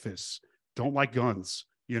pacifists, don't like guns,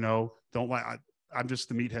 you know, I'm just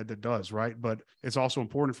the meathead that does, right? But it's also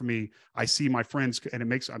important for me. I see my friends, and it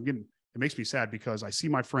makes me sad because I see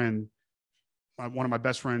my friend, one of my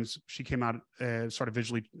best friends, she came out and started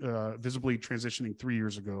visibly transitioning 3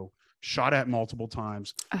 years ago, shot at multiple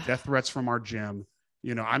times, death threats from our gym.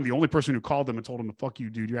 You know, I'm the only person who called them and told them to fuck you,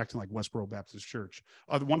 dude. You're acting like Westboro Baptist Church.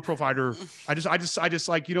 The one provider, I just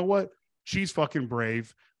like, you know what? She's fucking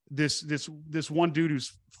brave. This one dude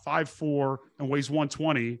who's 5'4" and weighs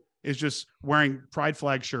 120 is just wearing pride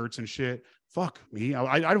flag shirts and shit. Fuck me.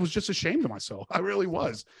 I was just ashamed of myself. I really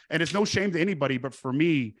was. And it's no shame to anybody, but for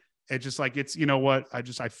me, it's just like, it's, you know what? I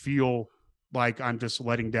feel like I'm just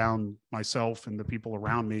letting down myself and the people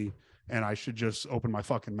around me, and I should just open my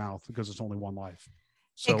fucking mouth because it's only one life.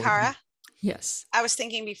 So, hey, Cara. Yes. I was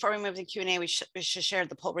thinking before we move to Q&A, we should share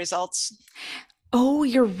the poll results. Oh,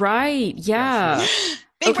 you're right. Yeah.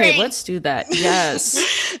 Big brain. Let's do that.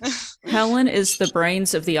 Yes. Helen is the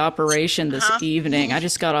brains of the operation this evening. I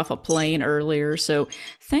just got off a plane earlier, so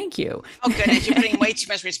thank you. Oh, goodness. You're putting way too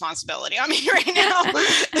much responsibility on me right now.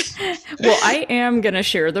 Well, I am going to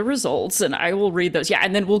share the results, and I will read those. Yeah,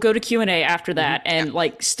 and then we'll go to Q&A after that. And,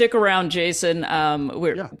 stick around, Jason.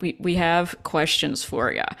 We have questions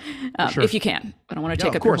for you, sure, if you can. I don't want to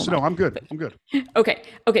take up your whole No, I'm good. I'm good.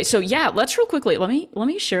 Okay. So, let's real quickly. Let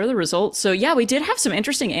me share the results. So, we did have some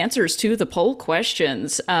interesting answers to the poll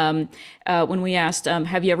questions. when we asked,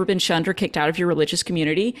 have you ever been shunned or kicked out of your religious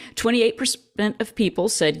community? 28% of people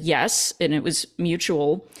said yes, and it was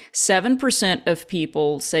mutual. 7% of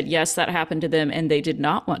people said yes, that happened to them, and they did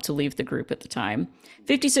not want to leave the group at the time.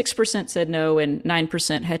 56% said no, and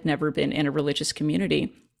 9% had never been in a religious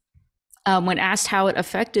community. When asked how it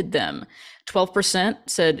affected them, 12%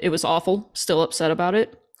 said it was awful, still upset about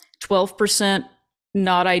it. 12%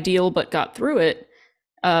 not ideal, but got through it.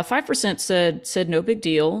 5% said no big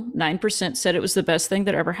deal. 9% said it was the best thing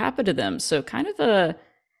that ever happened to them. So kind of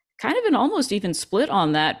an almost even split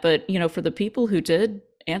on that. But for the people who did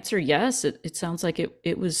answer yes, it sounds like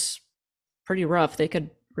it was pretty rough. They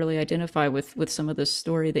could really identify with some of the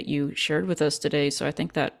story that you shared with us today. So I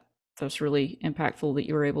think that was really impactful that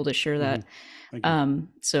you were able to share that.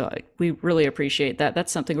 So we really appreciate that.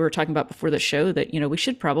 That's something we were talking about before the show that, we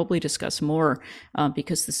should probably discuss more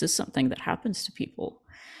because this is something that happens to people.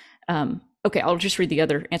 Okay, I'll just read the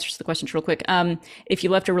other answers to the questions real quick. If you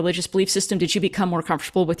left a religious belief system, did you become more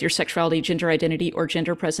comfortable with your sexuality, gender identity, or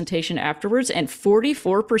gender presentation afterwards? And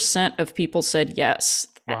 44% of people said yes.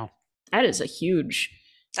 Wow. That is a huge...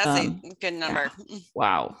 That's a good number. Yeah.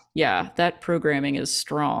 Wow. Yeah, that programming is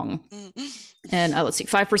strong. And let's see,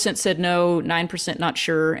 5% said no, 9% not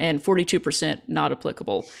sure, and 42% not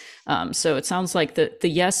applicable. So it sounds like the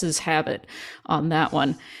yeses have it on that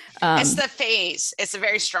one. It's the phase. It's a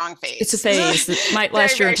very strong phase. It's a phase that might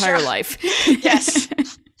last your entire strong life. Yes.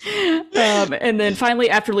 And then finally,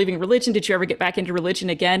 after leaving religion, did you ever get back into religion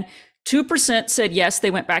again? 2% said yes, they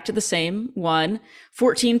went back to the same one.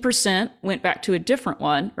 14% went back to a different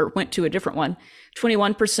one, or went to a different one.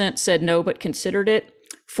 21% said no, but considered it.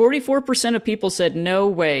 44% of people said no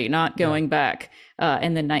way, not going back.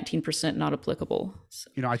 And then 19% not applicable. So.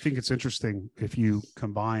 I think it's interesting if you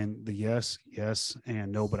combine the yes,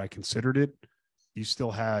 and no, but I considered it, you still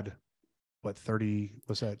had what 30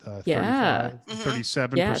 was that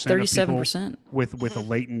 37% with a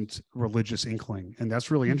latent religious inkling, and that's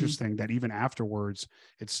really interesting that even afterwards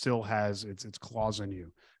it still has its claws in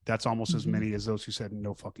you. That's almost as many as those who said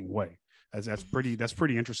no fucking way. That's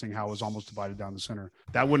pretty interesting how it was almost divided down the center.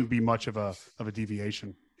 That wouldn't be much of a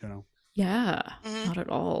deviation, Yeah, not at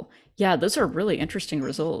all. Yeah, those are really interesting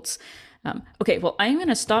results. Okay, well, I'm going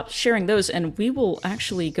to stop sharing those and we will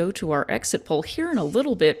actually go to our exit poll here in a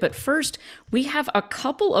little bit. But first, we have a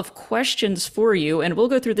couple of questions for you, and we'll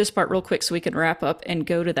go through this part real quick so we can wrap up and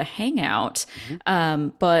go to the hangout.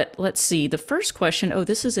 But let's see. The first question,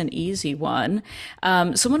 this is an easy one.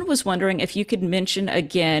 Someone was wondering if you could mention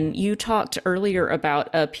again, you talked earlier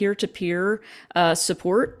about a peer-to-peer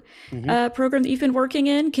support program that you've been working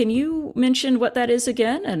in. Can you mention what that is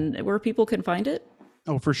again and where people can find it?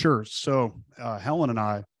 Oh, for sure. So Helen and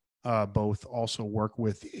I both also work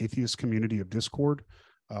with the atheist community of Discord.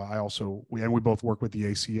 We both work with the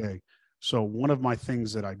ACA. So one of my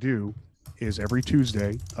things that I do is every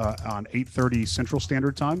Tuesday on 8:30 Central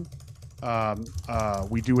Standard Time,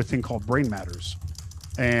 we do a thing called Brain Matters.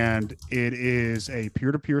 And it is a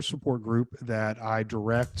peer-to-peer support group that I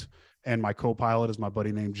direct, and my co-pilot is my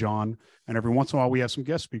buddy named John. And every once in a while we have some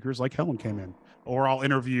guest speakers like Helen came in. Or I'll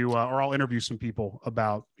interview some people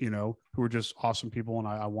about, who are just awesome people, and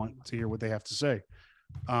I want to hear what they have to say.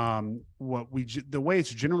 The way it's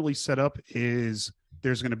generally set up is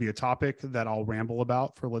there's going to be a topic that I'll ramble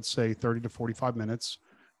about for, let's say, 30 to 45 minutes.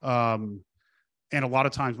 And a lot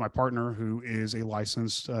of times my partner, who is a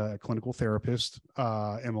licensed clinical therapist,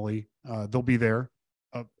 Emily, they'll be there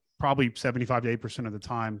probably 75 to 8% of the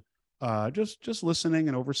time, just listening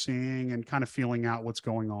and overseeing and kind of feeling out what's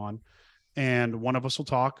going on. And one of us will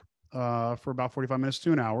talk for about 45 minutes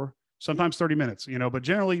to an hour, sometimes 30 minutes, but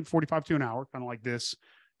generally 45 to an hour, kind of like this.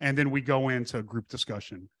 And then we go into group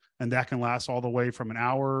discussion, and that can last all the way from an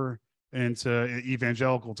hour into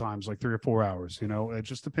evangelical times, like 3 or 4 hours,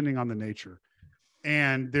 just depending on the nature.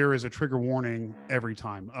 And there is a trigger warning every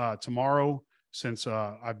time. Tomorrow, since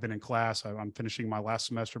I've been in class, I'm finishing my last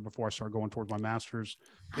semester before I start going towards my master's.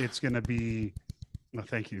 It's going to be... No,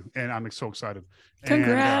 thank you. And I'm so excited.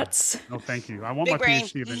 Congrats. And, thank you. I want Big my brain.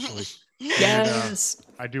 PhD eventually. Yes. And,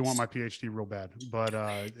 I do want my PhD real bad, but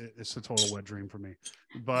it's a total wet dream for me.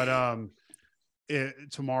 But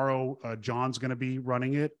tomorrow, John's going to be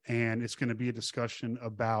running it, and it's going to be a discussion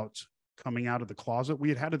about coming out of the closet.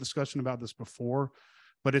 We had a discussion about this before,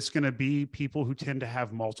 but it's going to be people who tend to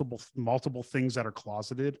have multiple things that are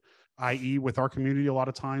closeted, i.e. with our community, a lot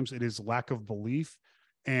of times it is lack of belief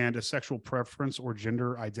and a sexual preference or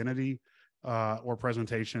gender identity or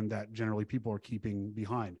presentation that generally people are keeping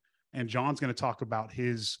behind. And John's going to talk about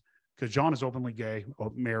because John is openly gay,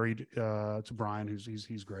 married to Brian,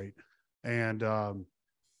 he's great. And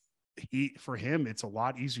for him, it's a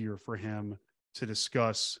lot easier for him to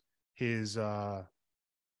discuss his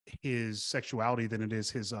sexuality than it is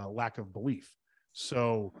his lack of belief.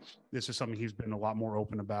 So this is something he's been a lot more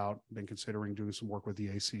open about, been considering doing some work with the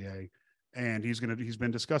ACA, and he's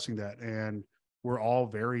been discussing that, and we're all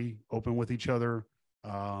very open with each other.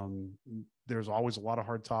 There's always a lot of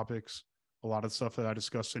hard topics, a lot of stuff that I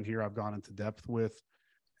discussed in here I've gone into depth with,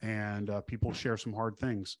 and people share some hard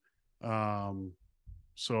things.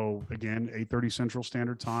 So again, 8:30 Central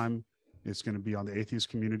Standard Time. It's going to be on the Atheist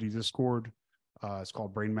Community Discord. It's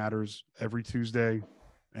called Brain Matters, every Tuesday.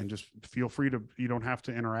 And just feel free to, you don't have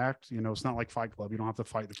to interact. It's not like Fight Club. You don't have to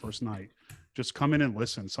fight the first night. Just come in and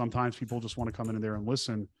listen. Sometimes people just want to come in there and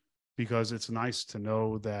listen, because it's nice to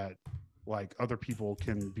know that like other people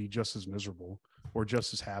can be just as miserable or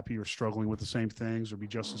just as happy or struggling with the same things, or be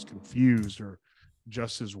just as confused or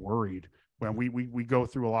just as worried. When we go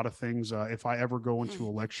through a lot of things. If I ever go into a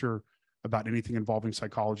lecture about anything involving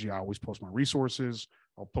psychology, I always post my resources.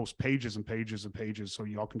 I'll post pages and pages and pages so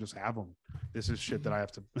y'all can just have them. This is shit that I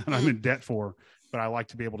have to, and I'm in debt for, but I like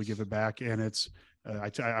to be able to give it back. And it's,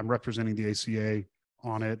 I'm representing the ACA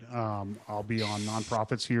on it. I'll be on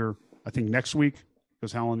nonprofits here, I think next week,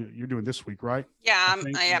 because Helen, you're doing this week, right? Yeah,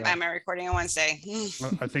 I'm recording on Wednesday.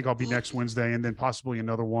 I think I'll be next Wednesday, and then possibly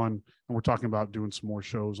another one. And we're talking about doing some more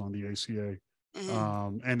shows on the ACA.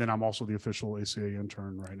 And then I'm also the official ACA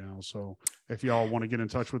intern right now. So if y'all want to get in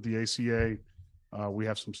touch with the ACA, we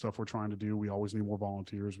have some stuff we're trying to do. We always need more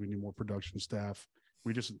volunteers. We need more production staff.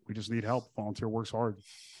 We just need help. Volunteer work's hard.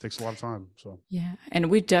 It takes a lot of time. So yeah, and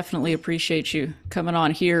we definitely appreciate you coming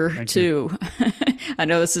on here too. I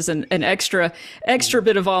know this is an extra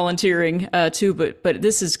bit of volunteering too, but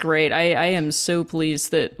this is great. I am so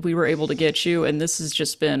pleased that we were able to get you, and this has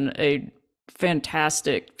just been a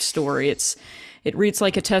fantastic story. It reads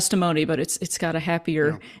like a testimony, but it's got a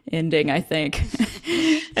happier ending, I think.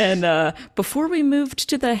 And before we moved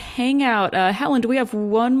to the Hangout, Helen, do we have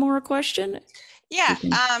one more question? Yeah.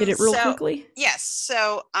 Hit it real quickly. Yes.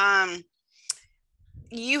 So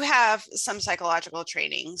you have some psychological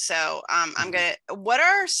training. So what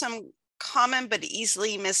are some common but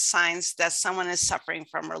easily missed signs that someone is suffering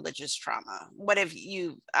from religious trauma? What have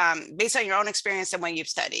you, based on your own experience and what you've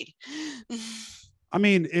studied? I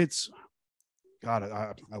mean,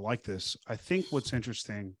 I like this. I think what's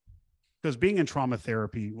interesting, because being in trauma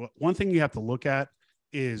therapy, one thing you have to look at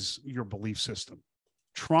is your belief system.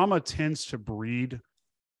 Trauma tends to breed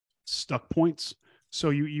stuck points. So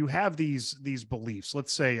you have these beliefs.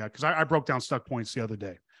 Let's say, because I broke down stuck points the other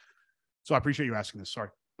day. So I appreciate you asking this. Sorry.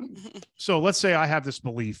 So let's say I have this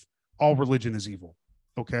belief, all religion is evil.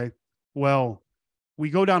 Okay. Well, we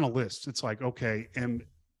go down a list. It's like, okay, and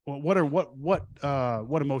what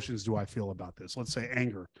emotions do I feel about this? Let's say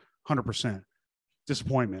anger, 100%,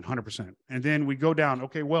 disappointment, 100%. And then we go down,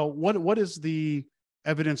 okay, well, what is the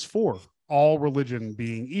evidence for all religion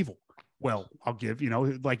being evil? Well, I'll give,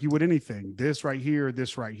 like you would anything, this right here,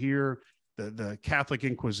 the Catholic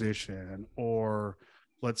Inquisition, or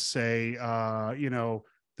let's say,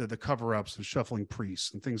 the cover-ups of shuffling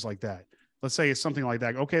priests and things like that. Let's say it's something like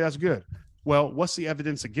that. Okay, that's good. Well, what's the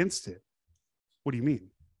evidence against it? What do you mean?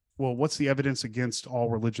 Well, what's the evidence against all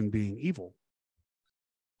religion being evil?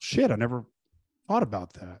 Shit, I never thought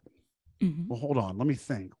about that. Mm-hmm. Well, hold on, let me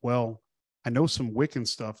think. Well, I know some Wiccan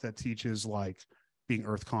stuff that teaches like being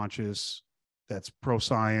earth conscious, that's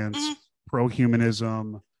pro-science,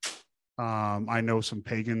 pro-humanism. I know some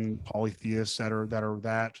pagan polytheists that are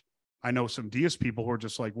that. I know some deist people who are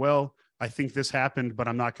just like, well, I think this happened, but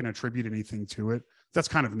I'm not going to attribute anything to it. That's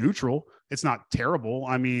kind of neutral. It's not terrible.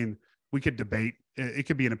 I mean, we could debate. It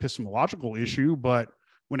could be an epistemological issue, but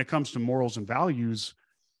when it comes to morals and values,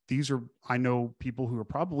 I know people who are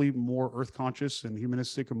probably more earth conscious and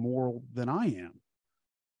humanistic and moral than I am.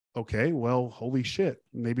 Okay, well, holy shit.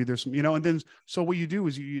 Maybe there's some, and then, so what you do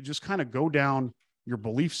is you just kind of go down your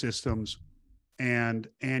belief systems and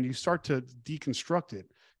you start to deconstruct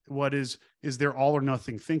it. What is there all or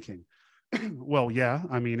nothing thinking? Well, yeah,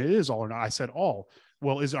 I mean, it is all or not. I said all.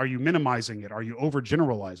 Well, are you minimizing it? Are you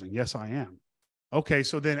overgeneralizing? Yes, I am. Okay,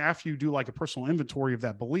 so then after you do like a personal inventory of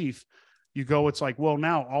that belief, you go, it's like, well,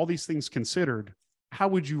 now all these things considered, how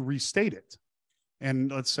would you restate it?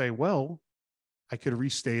 And let's say, well, I could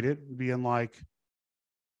restate it being like,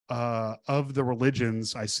 of the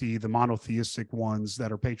religions, I see the monotheistic ones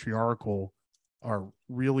that are patriarchal are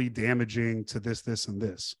really damaging to this, and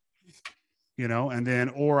this, and then,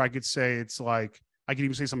 or I could say, it's like, I could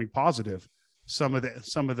even say something positive. Some of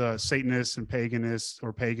the Satanists and paganists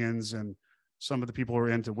or pagans and some of the people who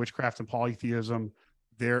are into witchcraft and polytheism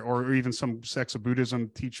or even some sects of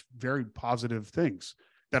Buddhism teach very positive things.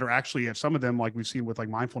 that are actually, if some of them, like we've seen with like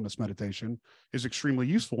mindfulness meditation, is extremely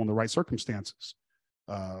useful in the right circumstances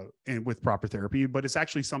and with proper therapy. But it's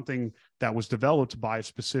actually something that was developed by a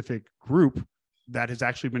specific group that has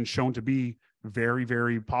actually been shown to be very,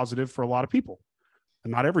 very positive for a lot of people.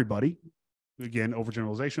 And not everybody, again,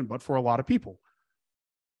 overgeneralization, but for a lot of people.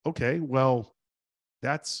 Okay, well,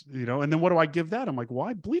 that's, you know, and then what do I give that? I'm like, well,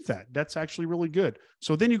 I believe that. That's actually really good.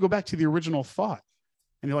 So then you go back to the original thought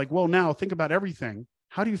and you're like, well, now think about everything.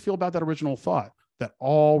 How do you feel about that original thought that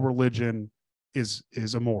all religion is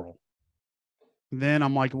immoral? And then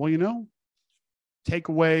I'm like, well, you know, take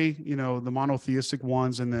away, you know, the monotheistic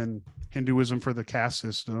ones and then Hinduism for the caste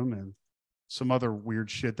system and some other weird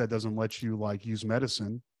shit that doesn't let you like use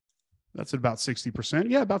medicine. That's about 60%.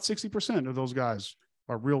 Yeah, about 60% of those guys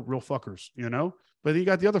are real fuckers, you know? But then you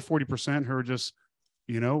got the other 40% who are just,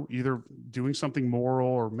 you know, either doing something moral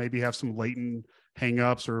or maybe have some latent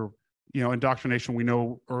hangups or, you know, indoctrination we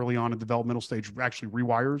know early on in developmental stage actually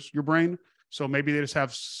rewires your brain. So maybe they just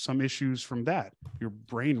have some issues from that, your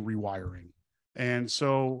brain rewiring. And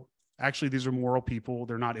so actually these are moral people.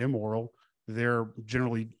 They're not immoral. They're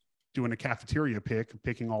generally doing a cafeteria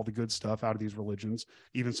picking all the good stuff out of these religions,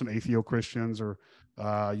 even some atheo-Christians, or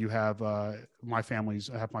you have half my family's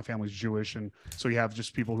Jewish. And so you have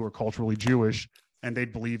just people who are culturally Jewish and they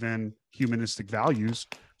believe in humanistic values.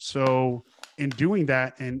 So in doing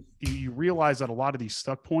that, and you realize that a lot of these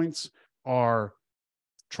stuck points are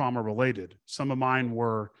trauma related. Some of mine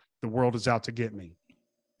were, the world is out to get me.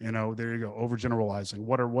 You know, there you go, overgeneralizing.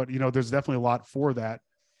 What, you know, there's definitely a lot for that.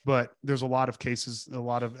 But there's a lot of cases, a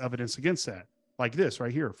lot of evidence against that, like this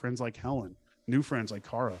right here. Friends like Helen, new friends like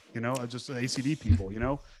Cara, you know, just ACD people, you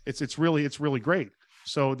know, it's really great.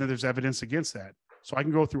 So then there's evidence against that. So I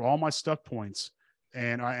can go through all my stuck points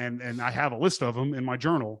and I have a list of them in my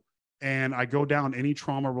journal, and I go down any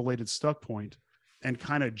trauma related stuck point and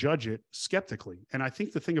kind of judge it skeptically. And I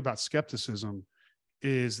think the thing about skepticism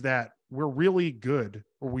is that we're really good,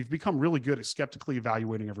 or we've become really good at skeptically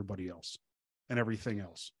evaluating everybody else and everything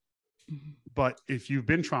else. But if you've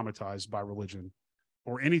been traumatized by religion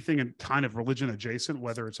or anything in kind of religion adjacent,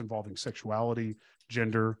 whether it's involving sexuality,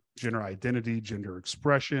 gender identity, gender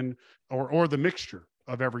expression, or the mixture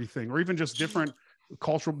of everything, or even just different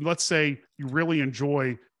cultural, let's say you really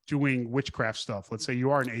enjoy doing witchcraft stuff. Let's say you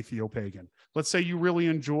are an atheo-pagan. Let's say you really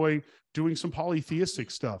enjoy doing some polytheistic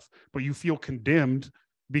stuff, but you feel condemned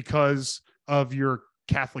because of your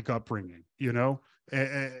Catholic upbringing, you know,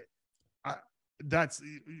 that's,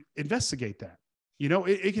 investigate that. You know,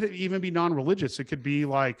 it could even be non-religious. It could be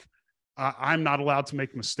like, I'm not allowed to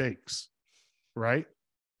make mistakes, right?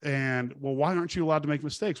 And well, why aren't you allowed to make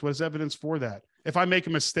mistakes? What is evidence for that? If I make a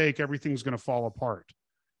mistake, everything's going to fall apart.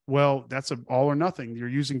 Well, that's an all or nothing. You're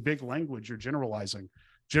using big language. You're generalizing.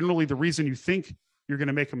 Generally, the reason you think you're going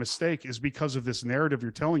to make a mistake is because of this narrative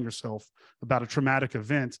you're telling yourself about a traumatic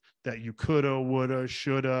event that you coulda, woulda,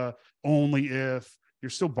 shoulda, only if. You're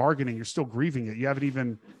still bargaining. You're still grieving it. You haven't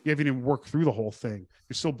even worked through the whole thing.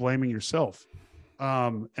 You're still blaming yourself.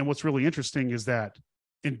 And what's really interesting is that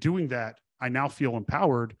in doing that, I now feel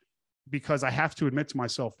empowered because I have to admit to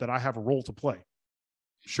myself that I have a role to play.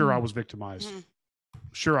 Sure, I was victimized.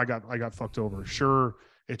 Sure, I got fucked over. Sure,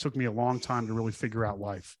 it took me a long time to really figure out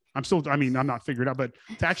life. I'm not figured out, but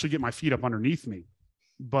to actually get my feet up underneath me.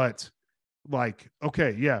 But like,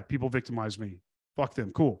 okay, yeah, people victimize me. Fuck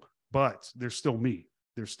them. Cool. But there's still me.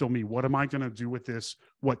 There's still me. What am I going to do with this?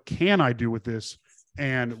 What can I do with this?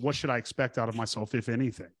 And what should I expect out of myself, if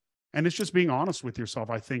anything? And it's just being honest with yourself.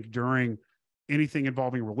 I think during anything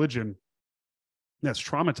involving religion that's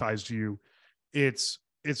traumatized you, it's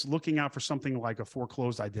looking out for something like a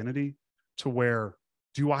foreclosed identity, to where,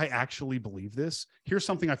 do I actually believe this? Here's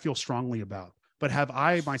something I feel strongly about, but have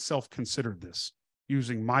I myself considered this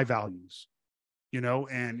using my values, you know,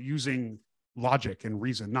 and using logic and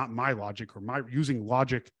reason, not my logic, or using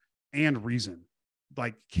logic and reason.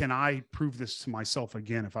 Like, can I prove this to myself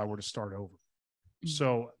again if I were to start over?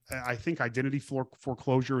 So I think identity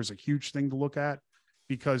foreclosure is a huge thing to look at,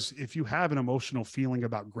 because if you have an emotional feeling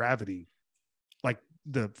about gravity, like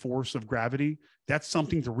the force of gravity, that's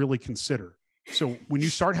something to really consider. So when you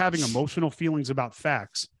start having emotional feelings about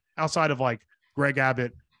facts outside of like Greg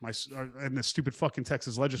Abbott, and the stupid fucking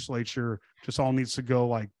Texas legislature just all needs to go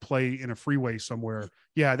like play in a freeway somewhere.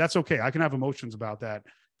 Yeah, that's okay. I can have emotions about that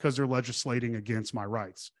because they're legislating against my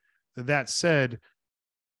rights. That said,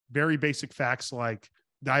 very basic facts like,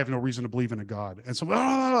 I have no reason to believe in a God. And so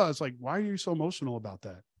it's like, why are you so emotional about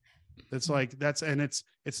that? It's like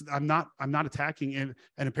I'm not attacking, and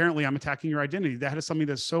apparently I'm attacking your identity. That is something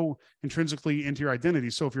that's so intrinsically into your identity.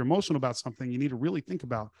 So if you're emotional about something, you need to really think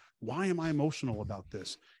about, why am I emotional about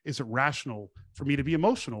this? Is it rational for me to be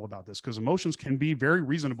emotional about this? Because emotions can be very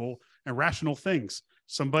reasonable and rational things.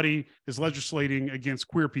 Somebody is legislating against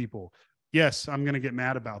queer people. Yes, I'm going to get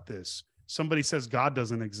mad about this. Somebody says God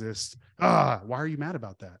doesn't exist. Why are you mad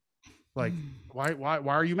about that? Like, why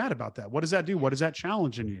are you mad about that? What does that do? What does that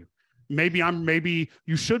challenge in you? Maybe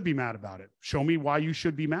you should be mad about it. Show me why you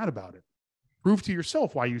should be mad about it. Prove to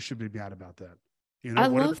yourself why you should be mad about that. You know, I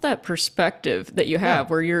love that perspective that you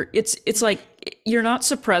have, where it's like you're not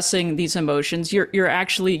suppressing these emotions.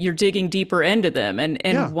 You're digging deeper into them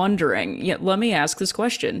and wondering. Let me ask this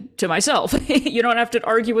question to myself. You don't have to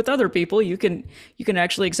argue with other people. You can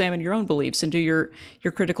actually examine your own beliefs and do your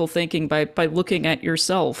critical thinking by looking at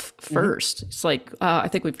yourself first. It's like I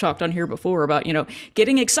think we've talked on here before about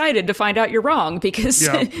getting excited to find out you're wrong because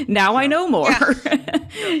now I know more.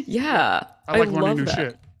 Yeah, I like learning love new that.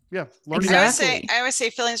 shit. Yeah. Exactly. I always say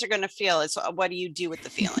feelings are going to feel. It's what do you do with the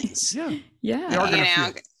feelings?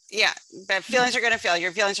 Yeah. But feelings are going to feel.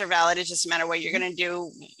 Your feelings are valid. It's just a matter of what you're going to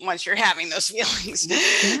do once you're having those feelings.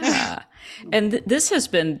 Yeah. And this has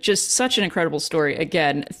been just such an incredible story.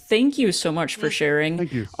 Again, thank you so much for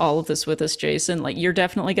sharing all of this with us, Jason. Like, you're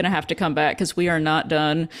definitely going to have to come back because we are not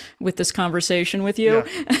done with this conversation with you.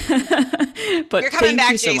 Yeah. But you're coming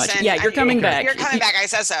back, you so Jason. much. Yeah, you're coming back. You're coming back. I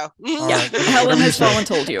said so. Yeah. Helen has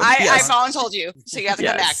voluntold you. I voluntold you. So you have to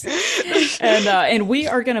come back. And we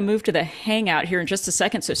are going to move to the hangout here in just a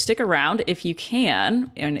second. So stick around if you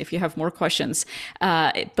can, and if you have more questions.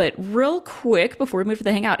 But real quick, before we move to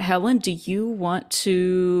the hangout, Helen, do you want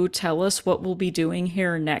to tell us what we'll be doing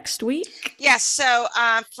here next week? Yes. So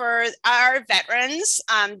for our veterans,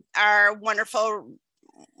 our wonderful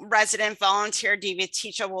resident volunteer deviant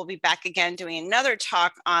teacher will be back again doing another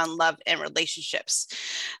talk on love and relationships.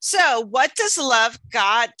 So what does love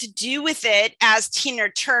got to do with it, as Tina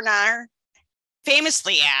Turner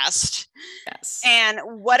famously asked? Yes. And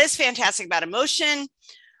what is fantastic about emotion?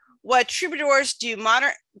 What troubadours do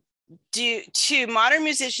to modern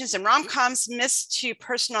musicians and rom-coms miss to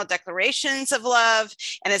personal declarations of love,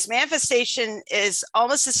 and its manifestation is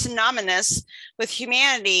almost as synonymous with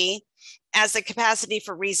humanity as the capacity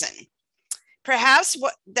for reason. Perhaps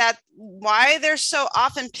why they're so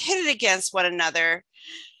often pitted against one another.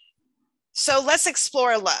 So let's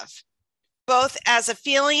explore love, both as a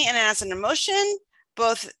feeling and as an emotion,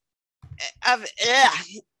 both of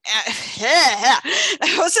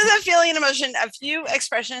most of the feeling and emotion, a few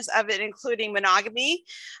expressions of it, including monogamy,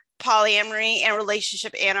 polyamory, and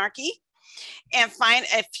relationship anarchy, and find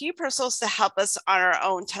a few principles to help us on our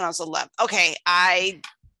own tunnels of love. Okay, I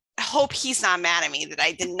hope he's not mad at me that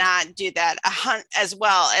I did not do that as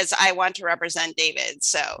well as I want to represent David.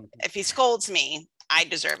 So if he scolds me, I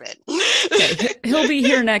deserve it. Okay. He'll be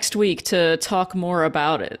here next week to talk more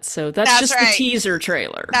about it. So that's just right. The teaser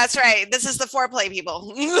trailer. That's right. This is the foreplay,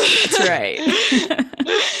 people. That's right.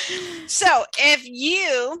 So if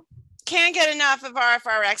you can't get enough of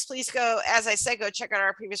RfRx, please go, as I said, go check out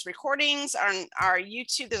our previous recordings on our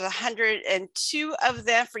YouTube. There's 102 of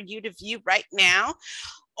them for you to view right now.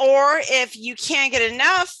 Or if you can't get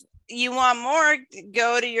enough, you want more,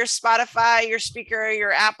 go to your Spotify, your Speaker,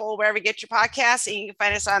 your Apple, wherever you get your podcasts, and you can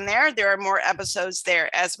find us on there. There are more episodes there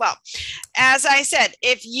as well. As I said,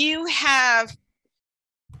 if you have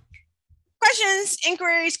questions,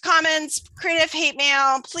 inquiries, comments, creative hate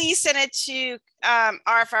mail, please send it to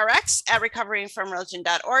RfRx at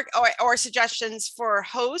recoveringfromreligion.org, or suggestions for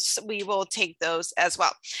hosts. We will take those as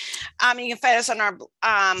well. You can find us on our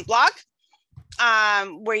blog,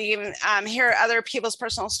 where you can hear other people's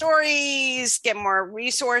personal stories, get more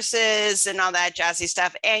resources and all that jazzy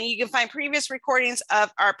stuff. And you can find previous recordings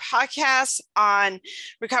of our podcasts on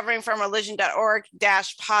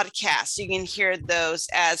recoveringfromreligion.org/podcast. You can hear those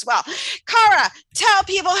as well. Cara, tell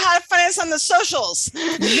people how to find us on the socials.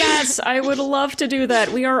 Yes, I would love to do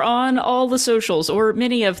that. We are on all the socials, or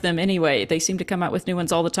many of them anyway. They seem to come out with new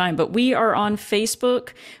ones all the time, but we are on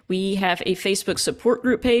Facebook. We have a Facebook support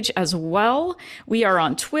group page as well. We are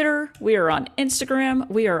on Twitter, we are on Instagram,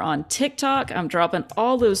 we are on TikTok. I'm dropping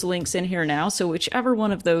all those links in here now, so whichever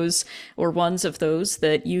one of those or ones of those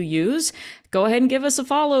that you use, go ahead and give us a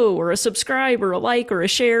follow or a subscribe or a like or a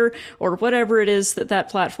share or whatever it is that that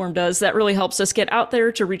platform does. That really helps us get out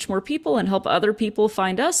there to reach more people and help other people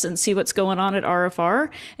find us and see what's going on at RFR.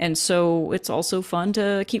 And so it's also fun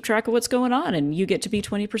to keep track of what's going on, and you get to be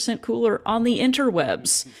 20% cooler on the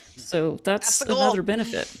interwebs. So that's another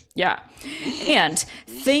benefit. Yeah. And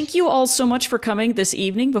thank you all so much for coming this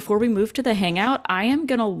evening. Before we move to the Hangout, I am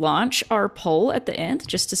going to launch our poll at the end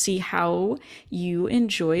just to see how you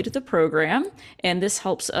enjoyed the program. And this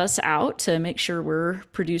helps us out to make sure we're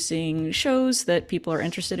producing shows that people are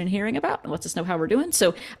interested in hearing about and lets us know how we're doing.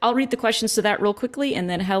 So I'll read the questions to that real quickly, and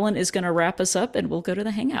then Helen is going to wrap us up and we'll go to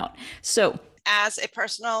the Hangout. So as a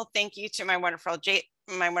personal thank you to my wonderful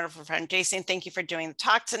friend Jason, thank you for doing the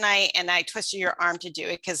talk tonight. And I twisted your arm to do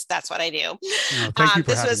it because that's what I do. Thank you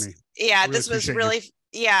for having me. Yeah, this was really,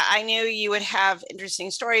 yeah, I knew you would have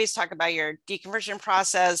interesting stories, talk about your deconversion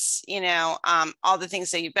process, you know, all the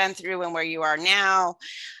things that you've been through and where you are now.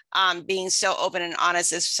 Being so open and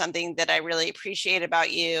honest is something that I really appreciate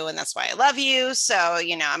about you. And that's why I love you. So,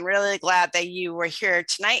 you know, I'm really glad that you were here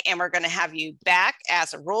tonight, and we're going to have you back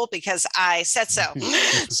as a rule because I said so.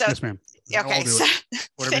 So, yes, ma'am. Okay. So,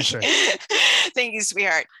 whatever you say. Thank you,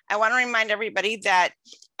 sweetheart. I want to remind everybody that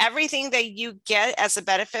everything that you get as a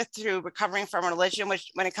benefit through recovering from religion, which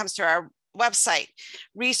when it comes to our website,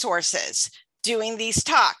 resources, doing these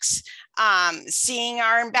talks, seeing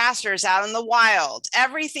our ambassadors out in the wild,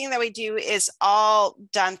 everything that we do is all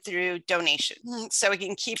done through donation. So we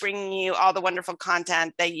can keep bringing you all the wonderful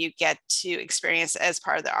content that you get to experience as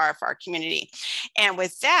part of the RFR community. And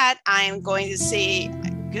with that, I'm going to say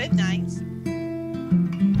good night.